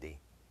that day.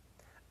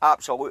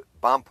 Absolute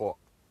bampot.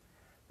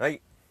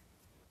 Right?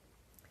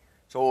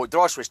 So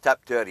Dross was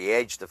tipped to the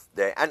edge.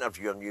 The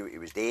interviewer knew what he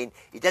was doing.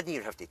 He didn't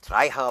even have to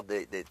try hard,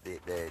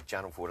 the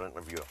Channel 4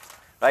 interviewer.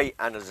 Right?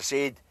 And as I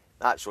said,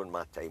 that's on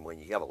my time when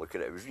you have a look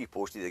at it. It was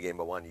reposted again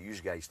by one of you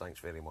guys.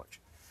 Thanks very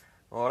much.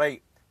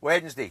 Alright,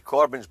 Wednesday,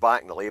 Corbyn's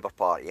back in the Labour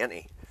Party, isn't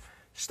he?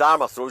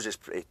 Starmer throws his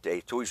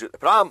toys out the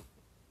pram,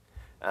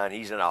 and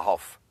he's in a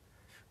huff.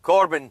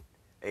 Corbyn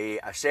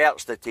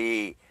asserts that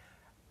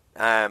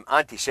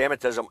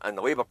anti-Semitism in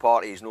the Labour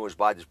Party is not as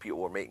bad as people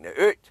were making it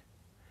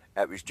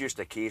out. It was just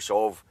a case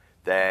of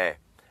the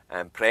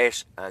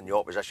press and the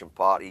opposition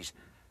parties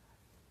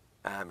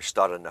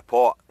stirring the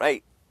pot.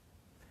 Right.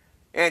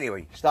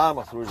 Anyway,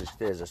 Starmer throws his,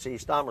 as I say,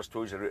 Starmer's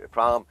toys are out the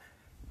pram.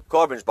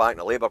 Corbyn's back in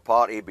the Labour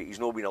Party, but he's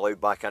not been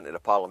allowed back into the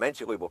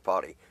Parliamentary Labour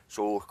Party.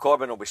 So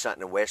Corbyn will be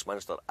sitting in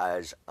Westminster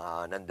as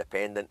an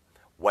independent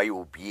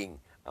while being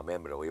a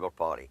member of the Labour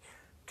Party.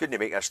 Couldn't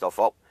make this stuff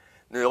up.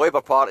 Now the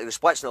Labour Party, the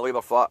splits in the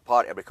Labour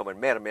Party are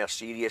becoming more and more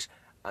serious,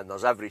 and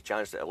there's every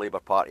chance that the Labour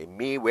Party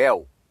may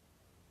well,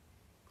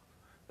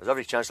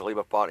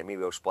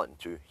 split in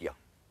two here.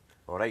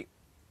 Alright.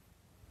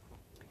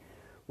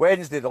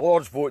 Wednesday, the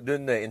Lords vote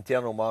down the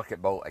Internal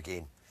Market Bill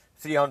again.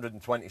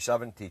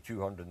 327 to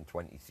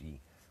 223.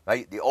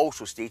 Right? They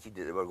also stated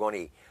that they were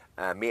going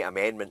to make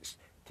amendments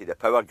to the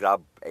power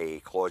grab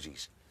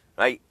clauses.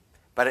 Right?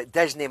 But it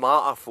doesn't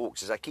matter,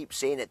 folks. As I keep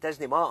saying, it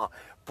doesn't matter.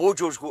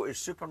 Bojo's got his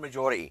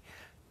supermajority.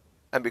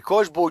 And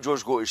because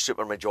Bojo's got his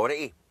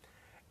supermajority,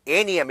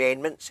 any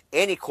amendments,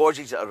 any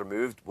clauses that are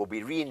removed will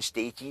be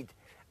reinstated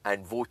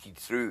and voted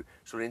through.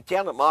 So the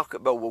Internal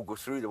Market Bill will go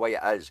through the way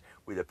it is,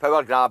 with the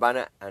power grab in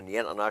it and the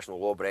international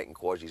law breaking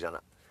clauses in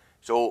it.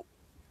 So,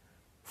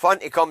 fun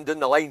to come down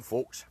the line,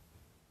 folks.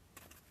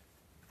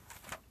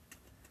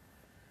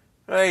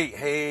 Right,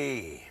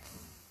 hey.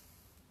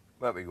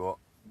 What have we got?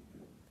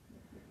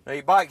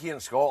 Right, back here in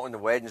Scotland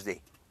on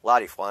Wednesday.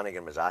 Larry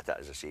Flanagan was at it,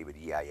 as I say, with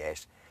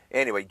EIS.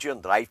 Anyway,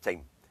 during drive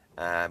time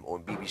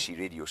on BBC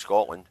Radio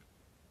Scotland,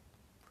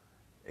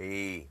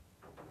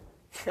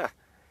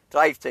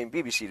 drive time,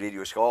 BBC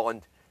Radio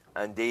Scotland,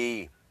 and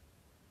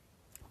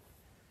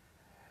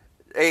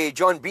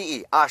John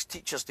Beattie asked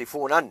teachers to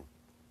phone in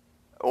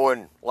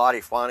on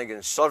Larry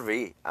Flanagan's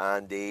survey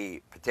and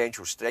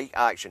potential strike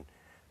action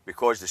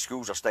because the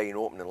schools are staying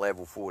open in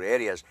level 4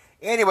 areas.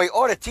 Anyway,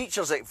 all the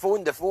teachers that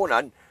phoned the phone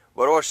in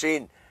were all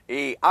saying,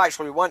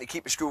 actually we want to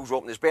keep the schools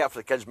open, it's better for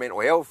the kids'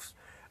 mental health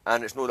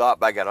and it's not that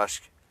big a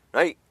risk,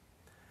 right?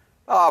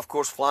 Of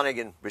course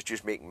Flanagan was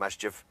just making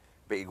mischief,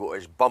 but he got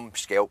his bum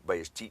scalped by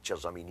his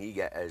teachers. I mean, he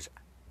got his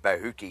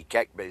bahookie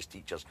kicked by his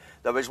teachers.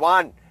 There was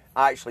one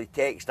actually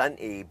text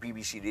into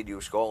BBC Radio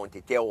Scotland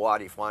to tell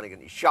Larry Flanagan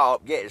to shut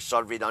up, get his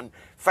survey done,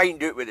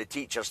 find out what the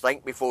teachers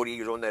think before he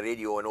goes on the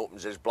radio and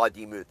opens his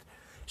bloody mouth.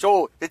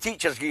 So the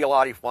teachers gave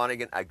Larry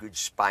Flanagan a good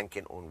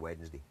spanking on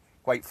Wednesday.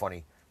 Quite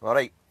funny.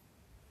 Alright.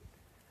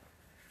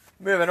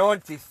 Moving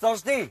on to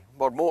Thursday.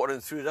 We're motoring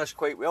through this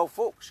quite well,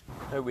 folks.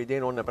 How we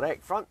doing on the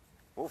break front?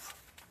 Oof.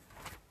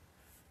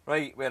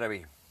 Right, where are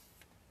we?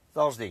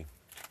 Thursday.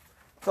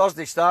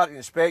 Thursday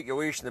starting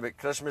speculation about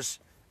Christmas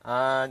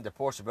and the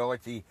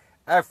possibility,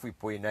 if we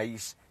play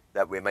nice,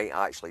 that we might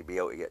actually be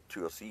able to get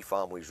 2 or 3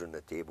 families around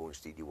the table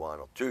instead of 1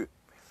 or 2.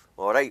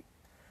 Alright.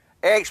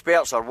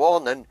 Experts are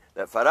warning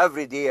that for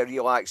every day of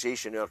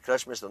relaxation over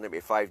Christmas, there will be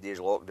 5 days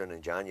lockdown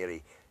in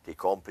January to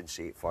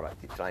compensate for it,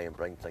 to try and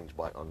bring things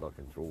back under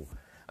control.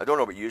 I don't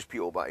know about you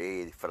people, but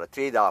for a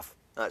trade-off,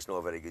 that's not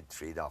a very good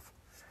trade-off.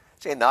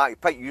 Saying that, you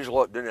put you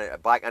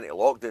lockdown back into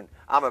lockdown,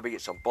 I'm about to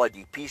get some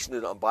bloody peace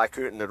now that I'm back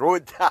out on the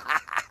road.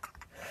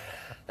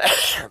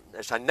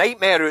 It's a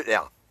nightmare out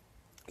there.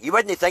 You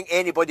wouldn't think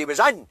anybody was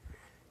in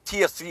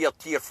Tier 3 or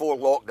Tier 4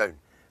 lockdown.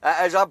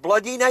 It is a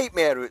bloody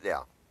nightmare out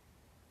there.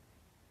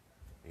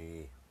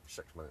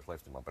 6 minutes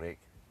left in my break.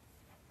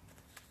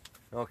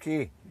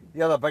 Okay,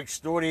 the other big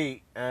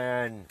story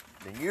in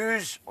the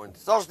news on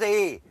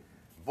Thursday,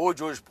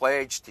 Bojo's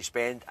pledged to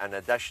spend an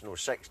additional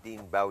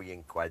 16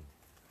 billion quid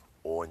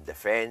on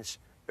defence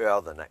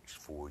over the next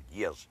 4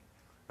 years.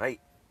 Right,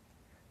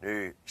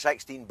 now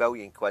 16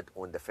 billion quid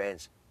on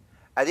defence.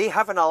 Are they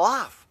having a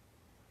laugh?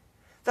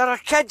 There are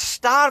kids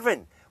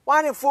starving.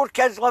 1 in 4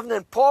 kids living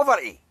in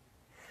poverty.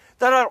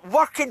 There are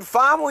working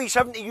families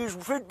having to use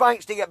food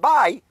banks to get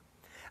by,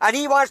 and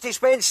he wants to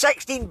spend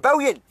 16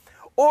 billion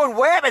on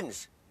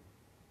weapons.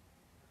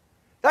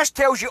 This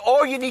tells you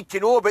all you need to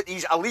know about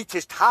these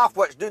elitist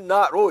half-wits down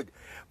that road.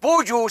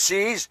 Bojo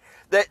says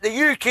that the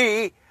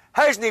UK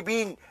hasn't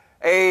been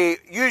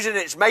using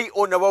its might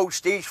on the world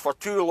stage for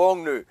too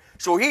long now.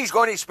 So he's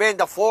going to spend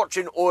a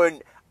fortune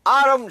on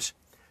arms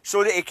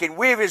so that he can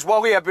wave his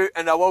willy about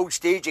in the world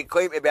stage and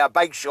claim to be a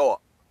big shot.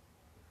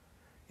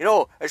 You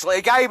know, it's like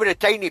a guy with a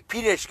tiny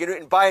penis going out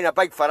and buying a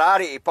big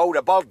Ferrari to pull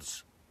the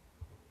birds.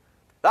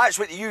 That's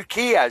what the UK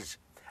is.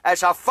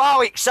 It's a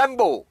phallic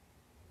symbol.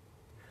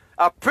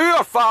 A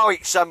poor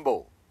phallic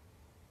symbol.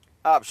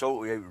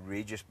 Absolutely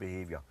outrageous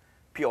behaviour.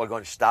 People are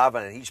going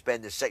starving and he's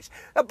spending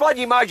the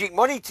bloody magic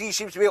money tree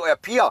seems to be able to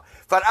appear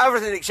for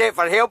everything except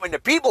for helping the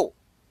people.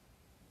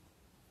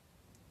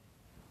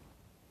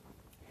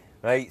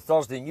 Right,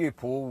 Thursday new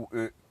poll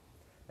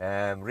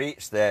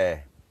rates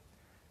the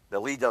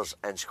leaders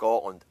in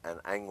Scotland and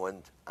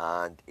England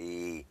and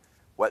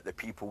what the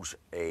peoples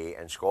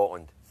in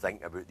Scotland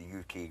think about the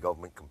UK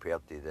government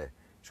compared to the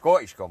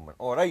Scottish government.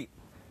 Alright,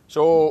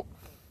 so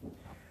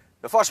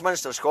the First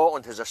Minister of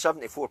Scotland has a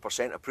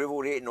 74% approval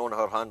rating on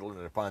her handling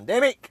of the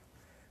pandemic.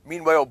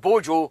 Meanwhile,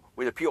 Bojo,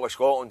 with the people of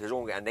Scotland, has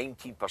only got a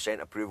 19%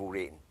 approval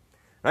rating.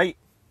 Right,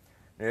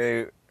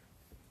 now,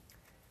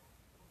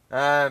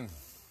 the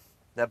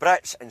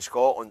Brits in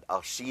Scotland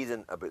are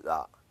seething about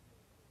that.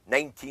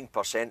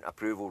 19%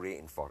 approval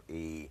rating for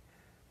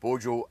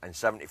Bojo and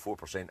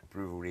 74%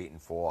 approval rating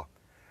for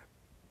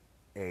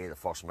the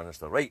First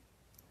Minister. Right,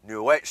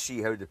 now let's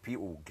see how the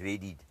people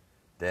graded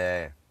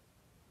the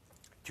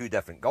 2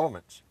 different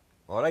governments.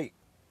 Alright.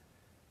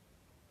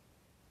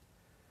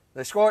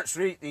 The Scots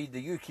rated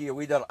the UK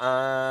leader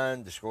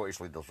and the Scottish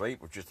leaders, right?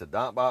 We've just had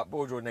that back.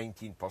 Bojo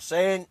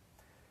 19%.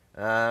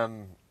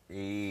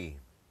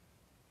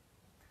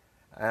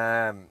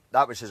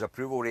 That was his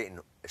approval rating.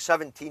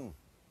 17%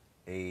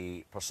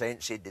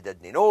 said they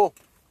didn't know.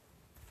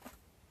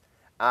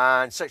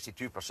 And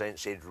 62%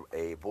 said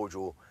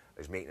Bojo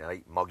is making a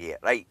right muggy it.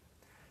 Right.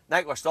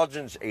 Nicola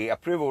Sturgeon's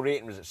approval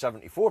rating was at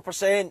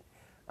 74%.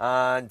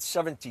 And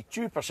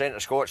 72%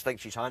 of Scots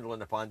think she's handling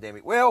the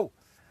pandemic well.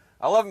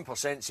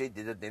 11% said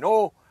they didn't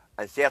know.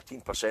 And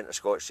 13% of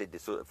Scots said they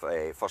thought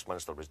the First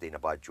Minister was doing a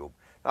bad job.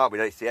 That'll be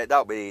right.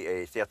 That'll be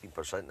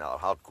 13% that are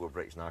hardcore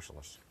British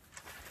nationalists.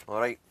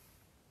 Alright.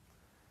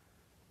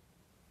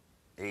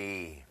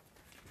 And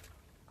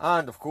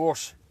of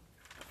course,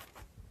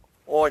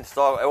 on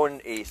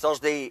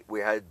Thursday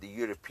we had the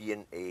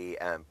European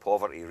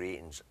poverty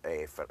ratings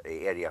for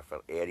area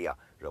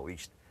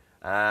released.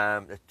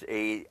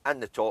 In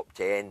the top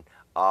 10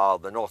 are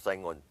the North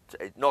England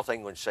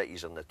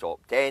cities in the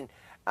top 10,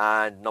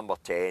 and number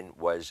 10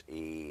 was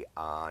an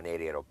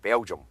area of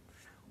Belgium.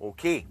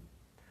 Okay,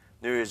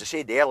 now as I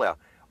said earlier,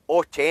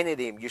 all 10 of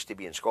them used to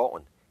be in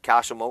Scotland.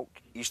 Castlemilk,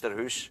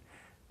 Easterhouse,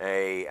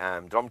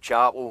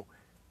 Drumchapel,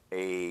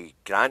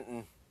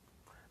 Granton,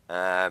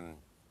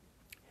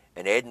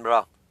 in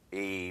Edinburgh,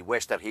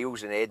 Wester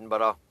Hailes in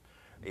Edinburgh,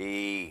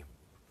 and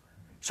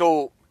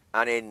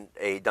then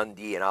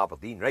Dundee and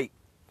Aberdeen, right?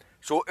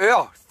 So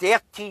our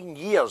 13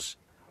 years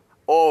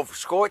of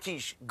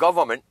Scottish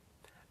government,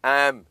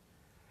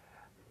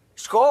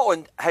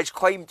 Scotland has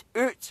climbed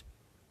out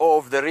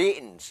of the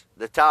ratings,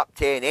 the top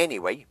 10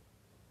 anyway,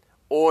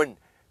 on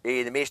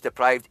the most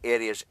deprived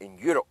areas in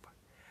Europe.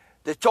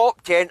 The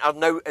top 10 are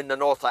now in the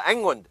north of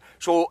England.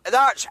 So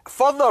that's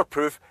further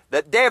proof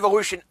that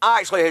devolution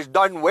actually has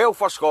done well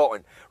for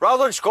Scotland.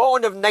 Rather than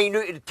Scotland have 9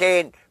 out of the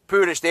 10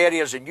 poorest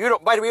areas in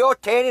Europe. By the way, all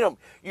 10 of them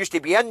used to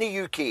be in the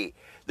UK.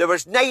 There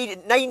was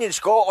nine in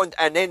Scotland,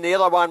 and then the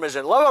other one was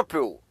in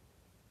Liverpool.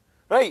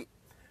 Right?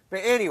 But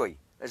anyway,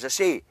 as I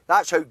say,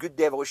 that's how good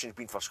devolution has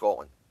been for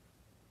Scotland.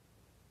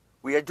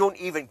 We don't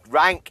even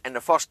rank in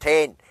the first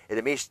 10 of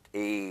the most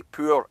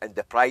poor and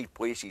deprived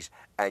places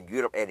in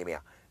Europe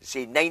anymore.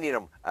 Say 9 of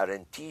them are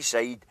in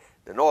Teesside,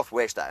 the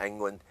northwest of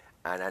England,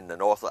 and in the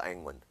north of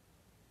England.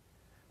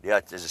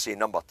 Yeah, as I say,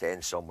 number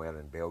 10 somewhere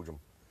in Belgium.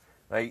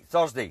 Right,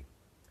 Thursday.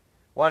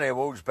 One of the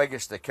world's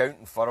biggest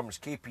accounting firms,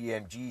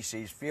 KPMG,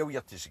 says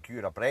failure to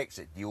secure a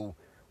Brexit deal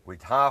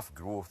would halve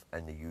growth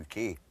in the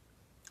UK.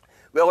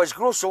 Well, its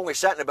growth's only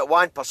sitting about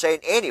 1%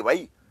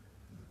 anyway.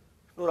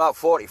 It's not that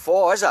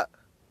 44, is it?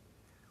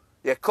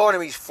 The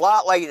economy's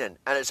flatlining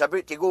and it's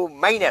about to go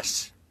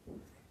minus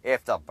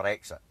after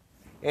Brexit.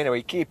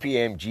 Anyway,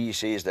 KPMG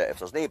says that if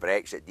there's no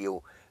Brexit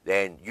deal,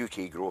 then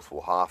UK growth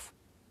will halve.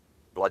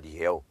 Bloody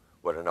hell,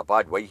 we're in a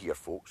bad way here,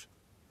 folks.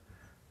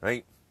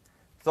 Right,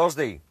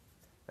 Thursday,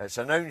 it's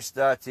announced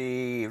that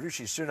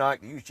Rishi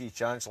Sunak, the UK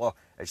Chancellor,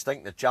 is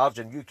thinking of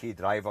charging UK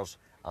drivers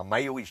a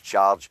mileage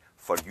charge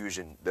for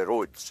using the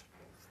roads.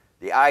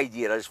 The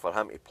idea is for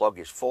him to plug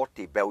his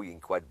 40 billion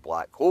quid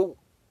black hole,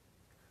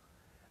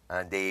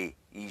 and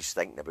he's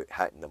thinking about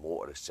hitting the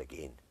motorists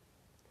again.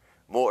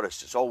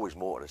 Motorists, it's always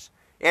motorists.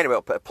 Anyway,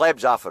 I'll put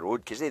plebs off the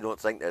road because they don't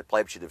think that the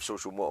plebs should have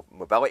social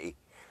mobility.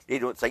 They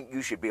don't think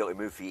you should be able to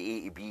move from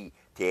A to B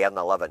to earn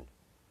a living.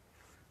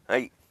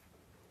 Right?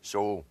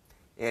 So,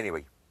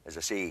 anyway, as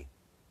I say,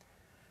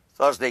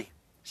 Thursday,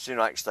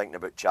 Sunak's thinking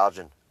about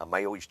charging a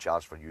mileage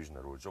charge for using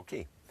the roads.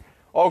 Okay.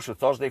 Also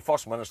Thursday,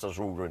 First Minister's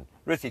rule round.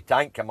 Ruthie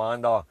Tank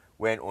Commander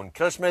went on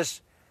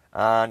Christmas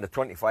and a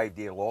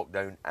 25-day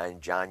lockdown in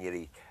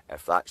January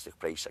if that's the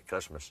price at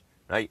Christmas.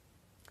 Right?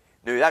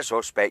 Now, that's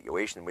all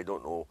speculation. We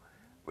don't know.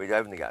 We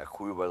haven't got a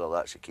clue whether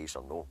that's the case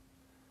or no.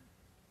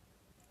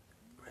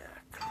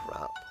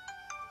 Crap.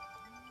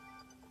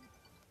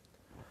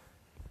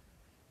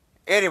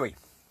 Anyway,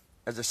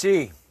 as I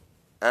say,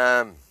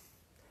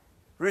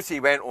 Ruthie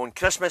went on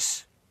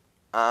Christmas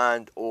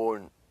and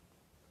on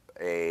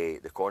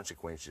the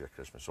consequences of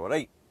Christmas. All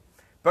right.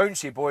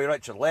 Bouncy boy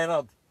Richard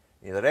Leonard,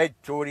 the Red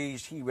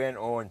Tories, he went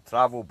on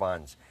travel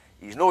bans.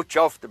 He's no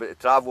chuffed about the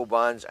travel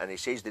bans, and he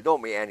says they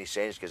don't make any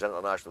sense because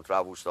international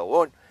travel's still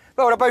on.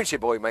 Well, the bouncy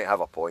boy might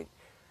have a point.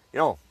 You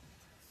know,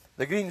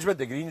 the Greens, where'd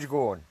the Greens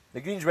go on?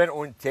 The Greens went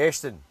on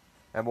testing,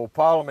 and will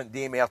Parliament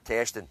do more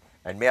testing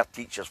and more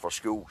teachers for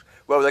schools?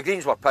 Well, the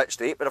Greens were put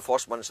straight by the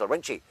First Minister,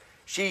 wasn't she?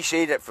 She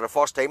said it for the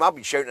first time. I've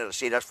been shouting at her to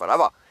say this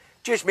forever.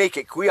 Just make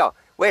it clear.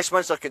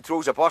 Westminster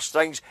controls the purse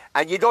strings,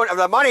 and you don't have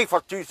the money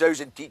for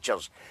 2,000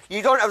 teachers.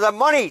 You don't have the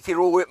money to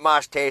roll out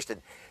mass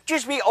testing.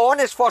 Just be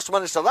honest, First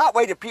Minister. That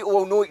way the people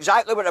will know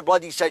exactly what the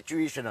bloody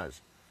situation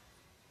is.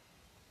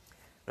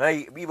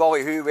 Right, wee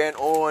Wally who went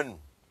on.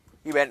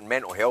 He went in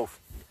mental health.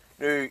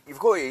 Now, you've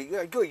got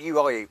to give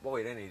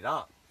Wally any of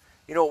that.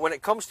 You know, when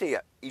it comes to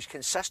it, he's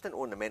consistent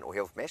on the mental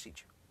health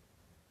message.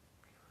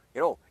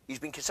 You know, he's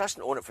been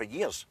consistent on it for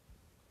years.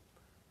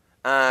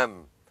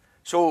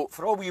 So,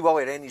 for all wee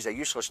Wally then, he's a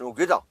useless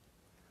no-gooder.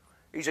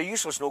 He's a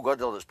useless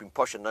no-gooder that's been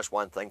pushing this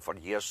one thing for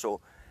years.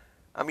 So,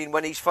 I mean,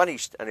 when he's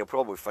finished, and he'll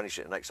probably finish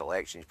at the next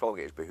election, he's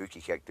probably get his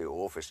bahookie kicked out of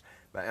office.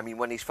 But, I mean,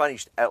 when he's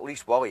finished, at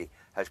least Wally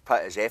has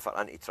put his effort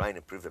into trying to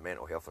improve the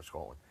mental health of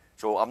Scotland.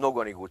 So, I'm not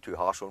going to go too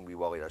harsh on wee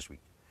Wally this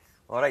week.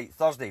 All right,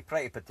 Thursday,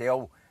 Priti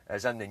Patel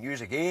is in the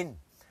news again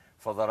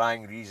for the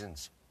wrong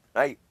reasons.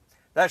 Right,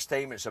 this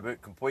time it's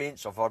about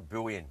complaints of her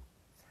bullying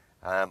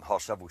her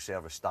civil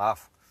service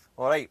staff.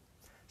 All right.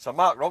 Sir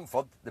Mark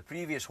Rumford, the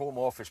previous Home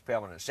Office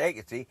Permanent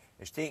Secretary,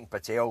 is taking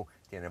Patel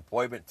to an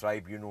employment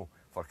tribunal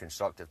for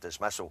constructive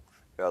dismissal,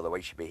 or the way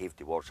she behaved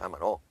towards him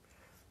and all.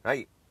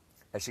 Right.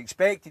 It's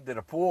expected the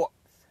report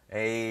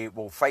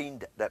will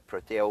find that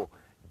Patel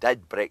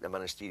did break the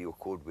ministerial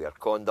code with her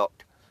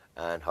conduct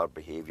and her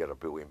behaviour, her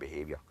bullying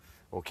behaviour.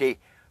 Okay,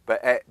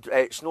 but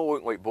it's not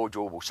looking like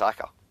Bojo will sack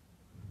her.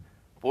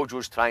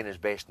 Bojo's trying his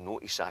best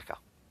not to sack her.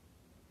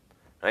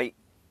 Right.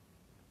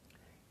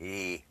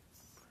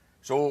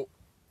 So,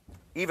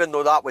 even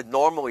though that would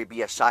normally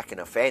be a sacking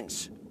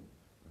offence,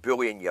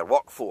 bullying your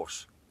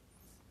workforce,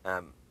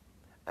 and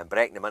and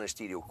breaking the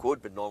ministerial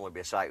code would normally be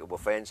a sackable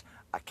offence,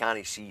 I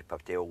can't see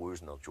Patel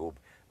losing her job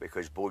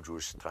because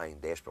Bojo's trying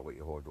desperately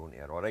to hold on to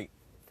her, alright?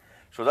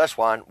 So this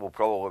one will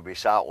probably be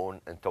sat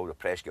on until the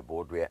press get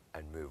bored with it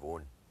and move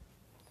on.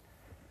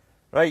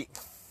 Right.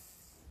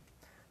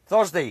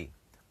 Thursday,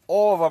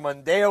 Oliver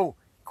Mundell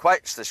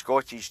quits the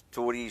Scottish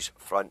Tories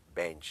front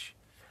bench.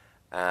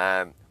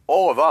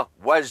 Oliver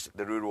was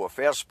the Rural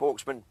Affairs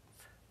spokesman,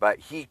 but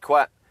he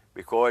quit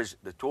because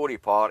the Tory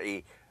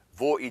party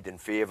voted in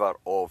favour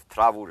of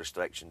travel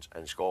restrictions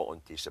in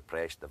Scotland to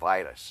suppress the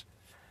virus.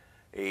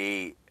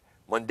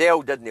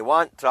 Mundell didn't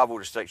want travel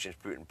restrictions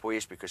put in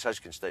place because his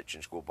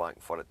constituents go back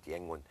and forth to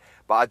England.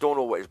 But I don't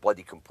know what his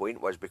bloody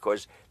complaint was,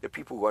 because the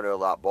people going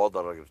over that border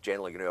are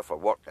generally going over for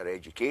work or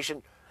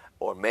education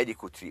or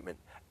medical treatment,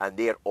 and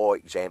they're all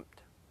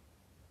exempt.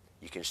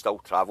 You can still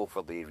travel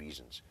for their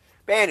reasons.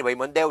 But anyway,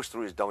 Mundell's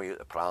threw his dummy out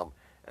the pram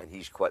and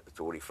he's quit the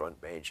Tory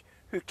front bench.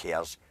 Who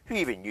cares? Who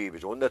even knew he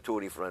was on the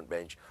Tory front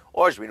bench?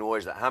 All we know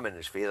is that him and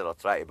his father are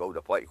trying to build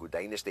a political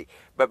dynasty,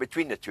 but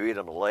between the two of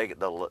them,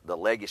 the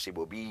legacy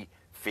will be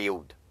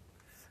failed.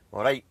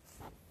 Alright.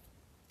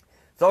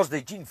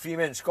 Thursday, Jean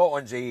Freeman,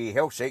 Scotland's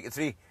Health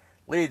Secretary,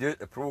 laid out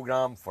the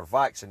programme for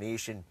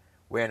vaccination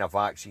when a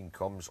vaccine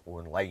comes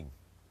online.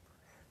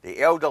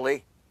 The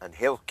elderly and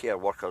healthcare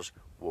workers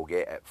will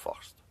get it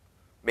first.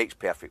 Makes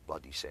perfect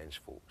bloody sense,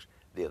 folks.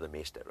 They're the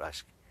most at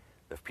risk.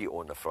 There's people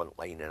on the front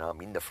line, and I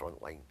mean the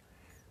front line.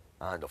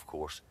 And of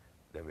course,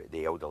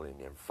 the elderly and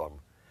the infirm.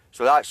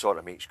 So that sort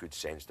of makes good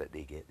sense that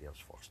they get theirs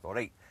first.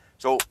 Alright,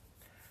 so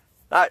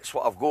that's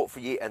what I've got for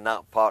you in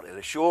that part of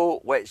the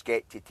show. Let's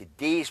get to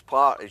today's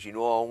part. As you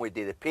know, I only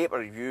do the paper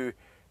review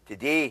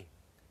today.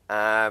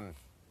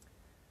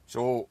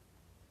 So,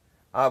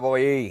 I'll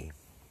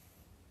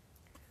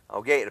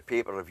get to the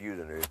paper review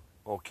now.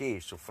 Okay,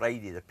 so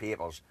Friday, the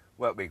papers,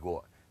 what we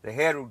got? The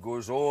Herald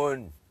goes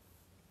on.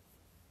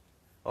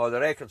 Oh,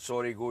 the Record,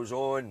 sorry, goes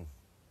on.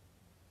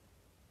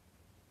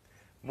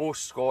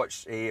 Most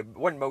Scots,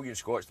 1 million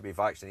Scots to be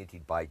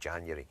vaccinated by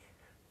January.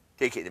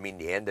 Take it to mean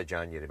the end of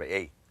January, but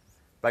hey,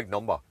 big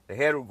number. The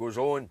Herald goes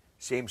on,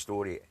 same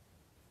story.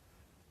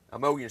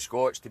 1 million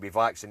Scots to be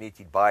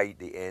vaccinated by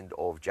the end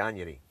of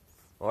January.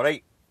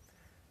 Alright.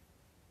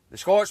 The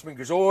Scotsman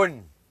goes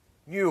on.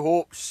 New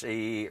hopes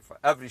for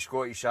every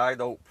Scottish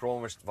adult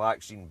promised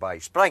vaccine by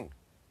spring.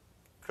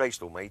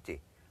 Christ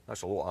almighty.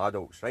 That's a lot of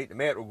adults, right? The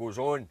Metro goes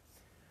on.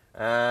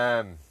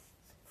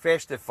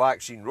 Festive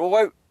vaccine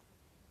rollout.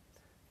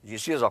 You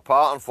see there's a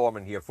pattern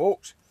forming here,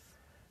 folks.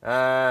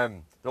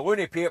 The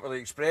loony paper, the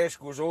Express,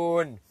 goes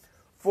on.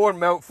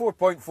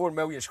 4.4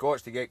 million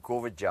Scots to get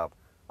COVID jab.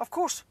 Of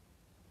course.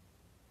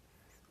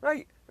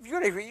 Right. If you're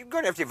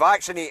going to have to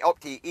vaccinate up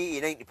to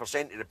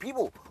 80-90% of the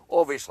people,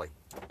 obviously.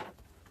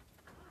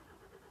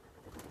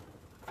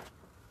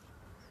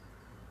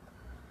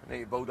 I need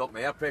to build up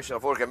my air pressure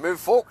before I can move,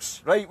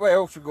 folks. Right, what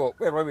else we got?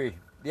 Where were we?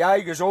 The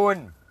Eye goes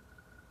on.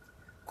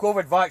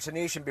 COVID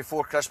vaccination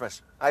before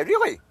Christmas. Aye,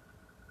 really?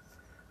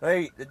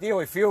 Right, the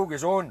Daily Field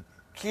goes on.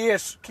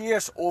 Chaos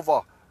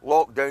over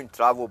lockdown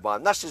travel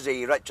ban. This is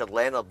Richard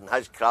Leonard and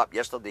his crap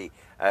yesterday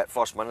at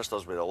First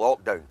Minister's with the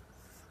lockdown.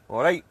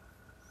 Alright.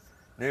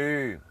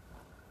 Now,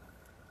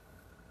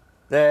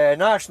 the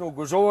National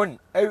goes on.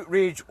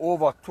 Outrage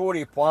over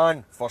Tory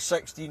plan for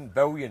 16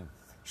 billion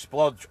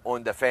splurge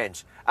on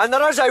defence. And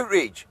there is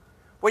outrage.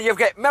 When you've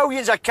got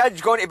millions of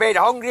kids going to bed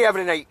hungry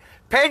every night,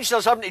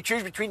 pensioners having to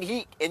choose between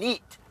heat and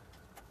eat,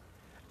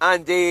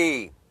 and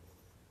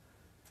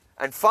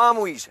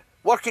families,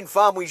 working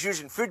families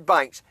using food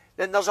banks,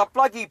 then there's a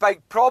bloody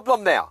big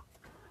problem there.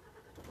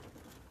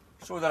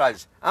 So there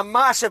is. A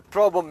massive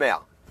problem there.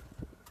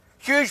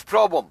 Huge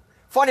problem.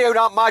 Funny how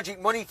that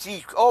magic money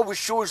tree always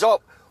shows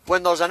up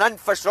when there's an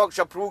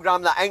infrastructure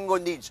programme that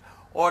England needs,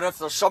 or if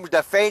there's some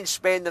defence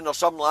spending or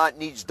something like that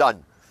needs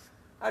done.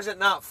 Isn't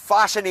that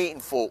fascinating,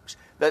 folks,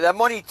 that the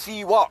money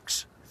tree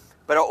works,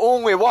 but it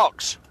only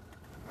works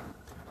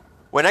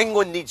when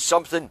England needs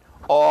something,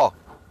 or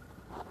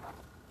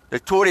the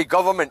Tory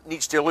government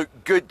needs to look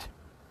good.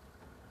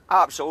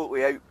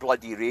 Absolutely out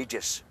bloody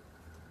rageous.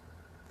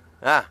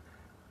 Let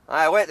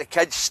the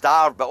kids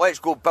starve, but let's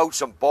go build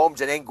some bombs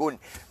and then go and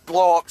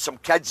blow up some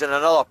kids in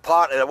another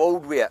part of the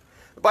world with it.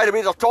 By the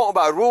way, they're talking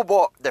about a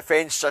robot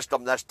defence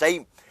system this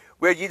time,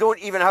 where you don't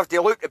even have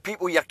to look at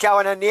people you're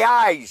killing in the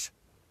eyes.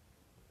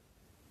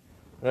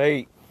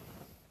 Right.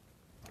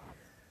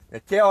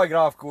 The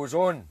Telegraph goes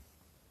on.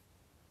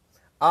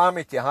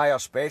 Army to hire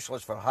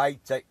specialists for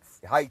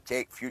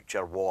high-tech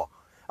future war.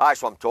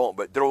 That's what I'm talking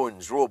about.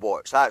 Drones,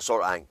 robots, that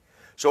sort of thing.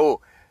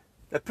 So,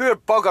 the poor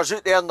buggers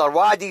out there in their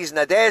waddies in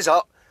the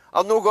desert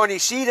are not going to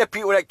see the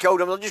people that killed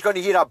them. They're just going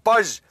to hear a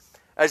buzz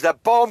as the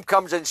bomb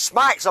comes and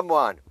smacks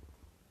someone.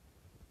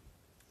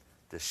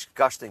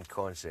 Disgusting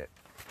concept.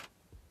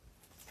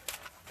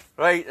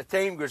 Right, the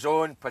time goes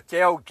on.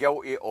 Patel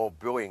guilty of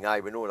bullying.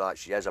 Aye, we know that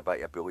she is a bit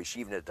of a bully.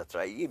 She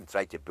even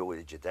tried to bully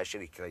the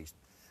judiciary, Christ.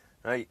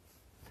 Right.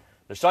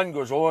 The Sun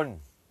goes on.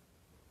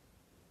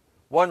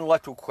 1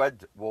 little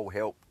quid will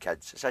help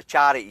kids. It's a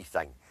charity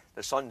thing.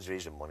 The Sun's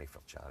raising money for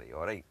charity,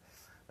 alright.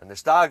 and the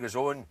stag is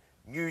on,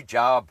 new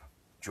jab,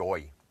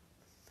 joy.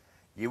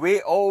 You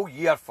wait all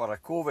year for a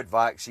COVID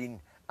vaccine,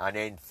 and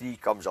then 3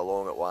 comes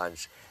along at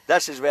once.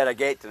 This is where I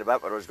get to the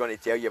bit where I was going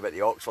to tell you about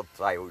the Oxford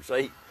trials,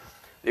 right?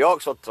 The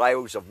Oxford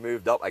trials have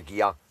moved up a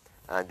gear,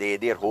 and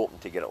they're hoping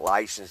to get it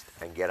licensed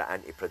and get it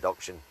into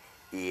production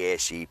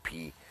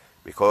ASAP,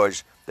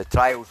 because the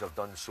trials they've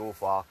done so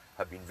far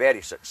have been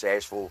very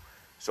successful.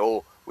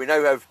 So we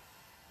now have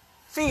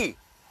 3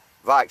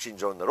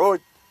 vaccines on the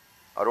road,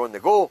 are on the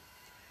go,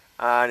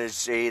 and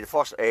as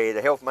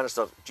the Health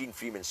Minister, Jean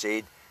Freeman,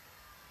 said,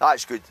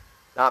 that's good.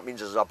 That means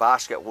there's a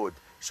basket load.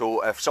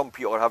 So if some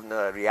people are having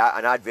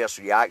an adverse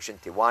reaction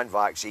to one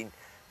vaccine,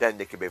 then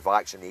they could be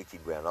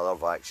vaccinated with another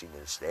vaccine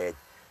instead.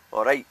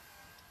 All right.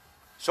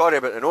 Sorry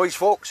about the noise,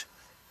 folks.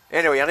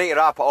 Anyway, I need to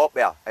wrap it up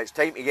there. It's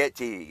time to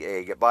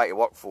get back to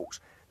work, folks.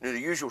 Now, the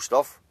usual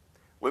stuff.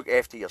 Look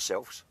after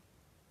yourselves.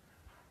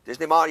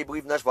 Doesn't matter if you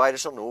believe in this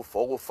virus or no.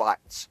 Follow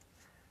facts.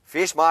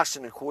 Face masks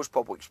in enclosed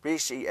public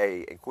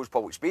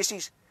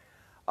spaces.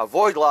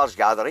 Avoid large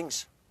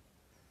gatherings.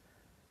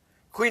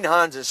 Clean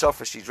hands and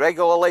surfaces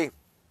regularly.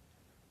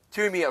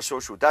 2 metre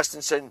social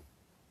distancing.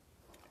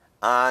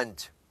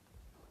 And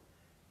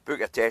book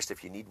a test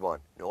if you need one.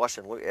 Now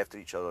listen, look after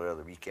each other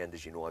over the weekend.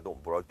 As you know, I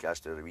don't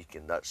broadcast over the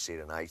weekend. That's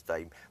Sarah and I's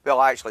time. Well,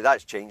 actually,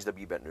 that's changed a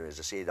wee bit now. As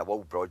I said, I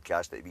will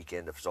broadcast at the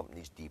weekend if something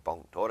is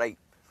debunked. All right.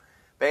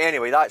 But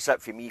anyway, that's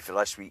it for me for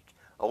this week.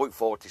 I look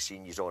forward to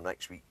seeing you all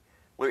next week.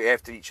 Look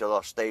after each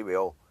other. Stay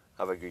well.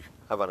 Have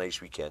a nice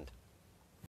weekend.